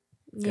weather.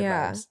 Good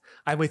vibes.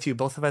 I'm with you.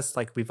 Both of us,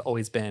 like, we've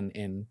always been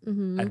in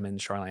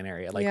Edmond shoreline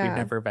area. Like, we've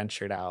never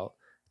ventured out.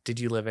 Did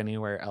you live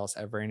anywhere else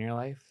ever in your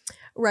life?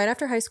 Right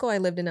after high school, I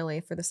lived in LA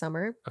for the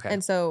summer. Okay.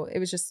 And so it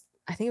was just,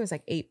 I think it was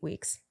like 8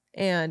 weeks.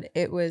 And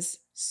it was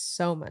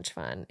so much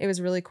fun. It was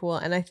really cool.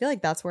 And I feel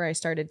like that's where I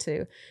started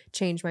to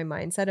change my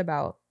mindset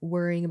about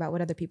worrying about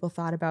what other people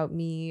thought about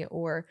me,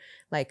 or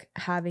like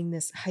having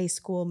this high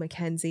school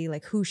Mackenzie,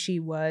 like who she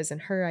was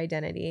and her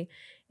identity,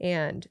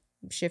 and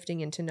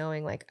shifting into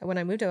knowing like when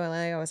I moved to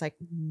LA, I was like,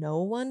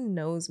 no one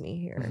knows me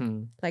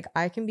here. Like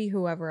I can be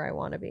whoever I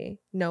want to be.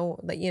 No,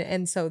 like, you know,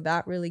 and so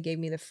that really gave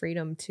me the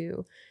freedom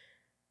to,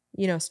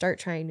 you know, start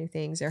trying new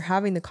things, or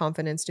having the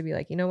confidence to be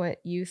like, you know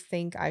what, you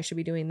think I should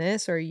be doing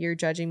this, or you're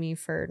judging me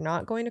for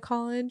not going to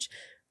college.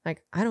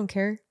 Like, I don't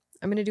care.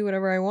 I'm going to do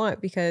whatever I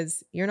want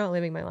because you're not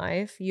living my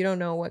life. You don't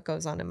know what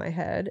goes on in my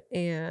head.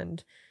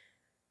 And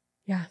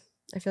yeah,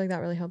 I feel like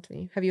that really helped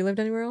me. Have you lived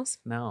anywhere else?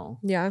 No.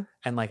 Yeah.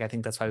 And like, I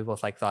think that's why we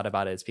both like thought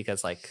about it, is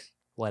because like,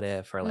 what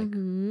if, or like,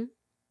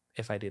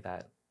 if I do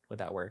that, would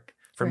that work?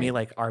 For me,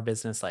 like our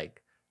business,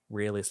 like,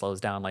 really slows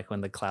down like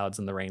when the clouds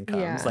and the rain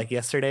comes. Like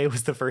yesterday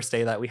was the first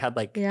day that we had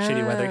like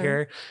shitty weather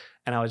here,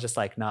 and I was just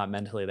like not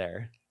mentally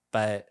there.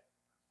 But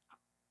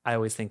I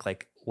always think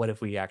like, what if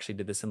we actually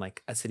did this in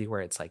like a city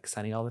where it's like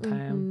sunny all the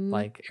time,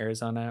 like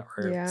Arizona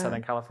or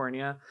Southern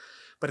California?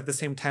 But at the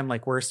same time,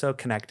 like we're so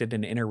connected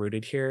and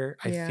inner-rooted here,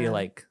 I feel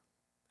like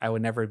I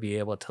would never be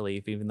able to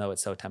leave, even though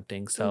it's so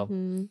tempting.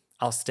 So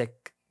I'll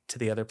stick to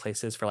the other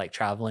places for like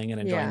traveling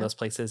and enjoying those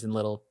places in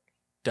little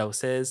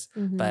doses,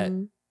 but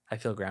I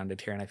feel grounded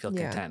here and I feel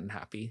content and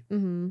happy.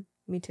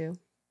 Me too.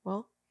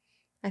 Well,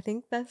 I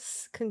think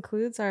this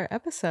concludes our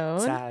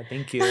episode. Sad.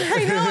 Thank you.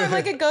 I know. I'm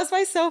like, it goes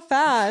by so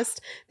fast.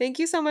 Thank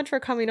you so much for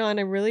coming on.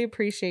 I really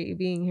appreciate you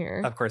being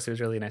here. Of course. It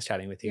was really nice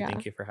chatting with you. Yeah.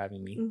 Thank you for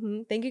having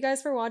me. Thank you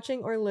guys for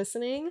watching or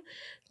listening.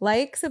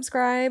 Like,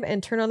 subscribe,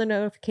 and turn on the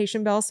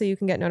notification bell so you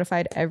can get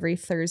notified every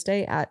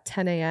Thursday at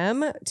 10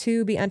 a.m.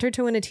 To be entered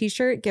to win a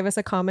t-shirt, give us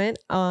a comment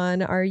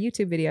on our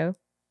YouTube video.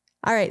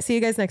 All right. See you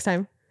guys next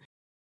time.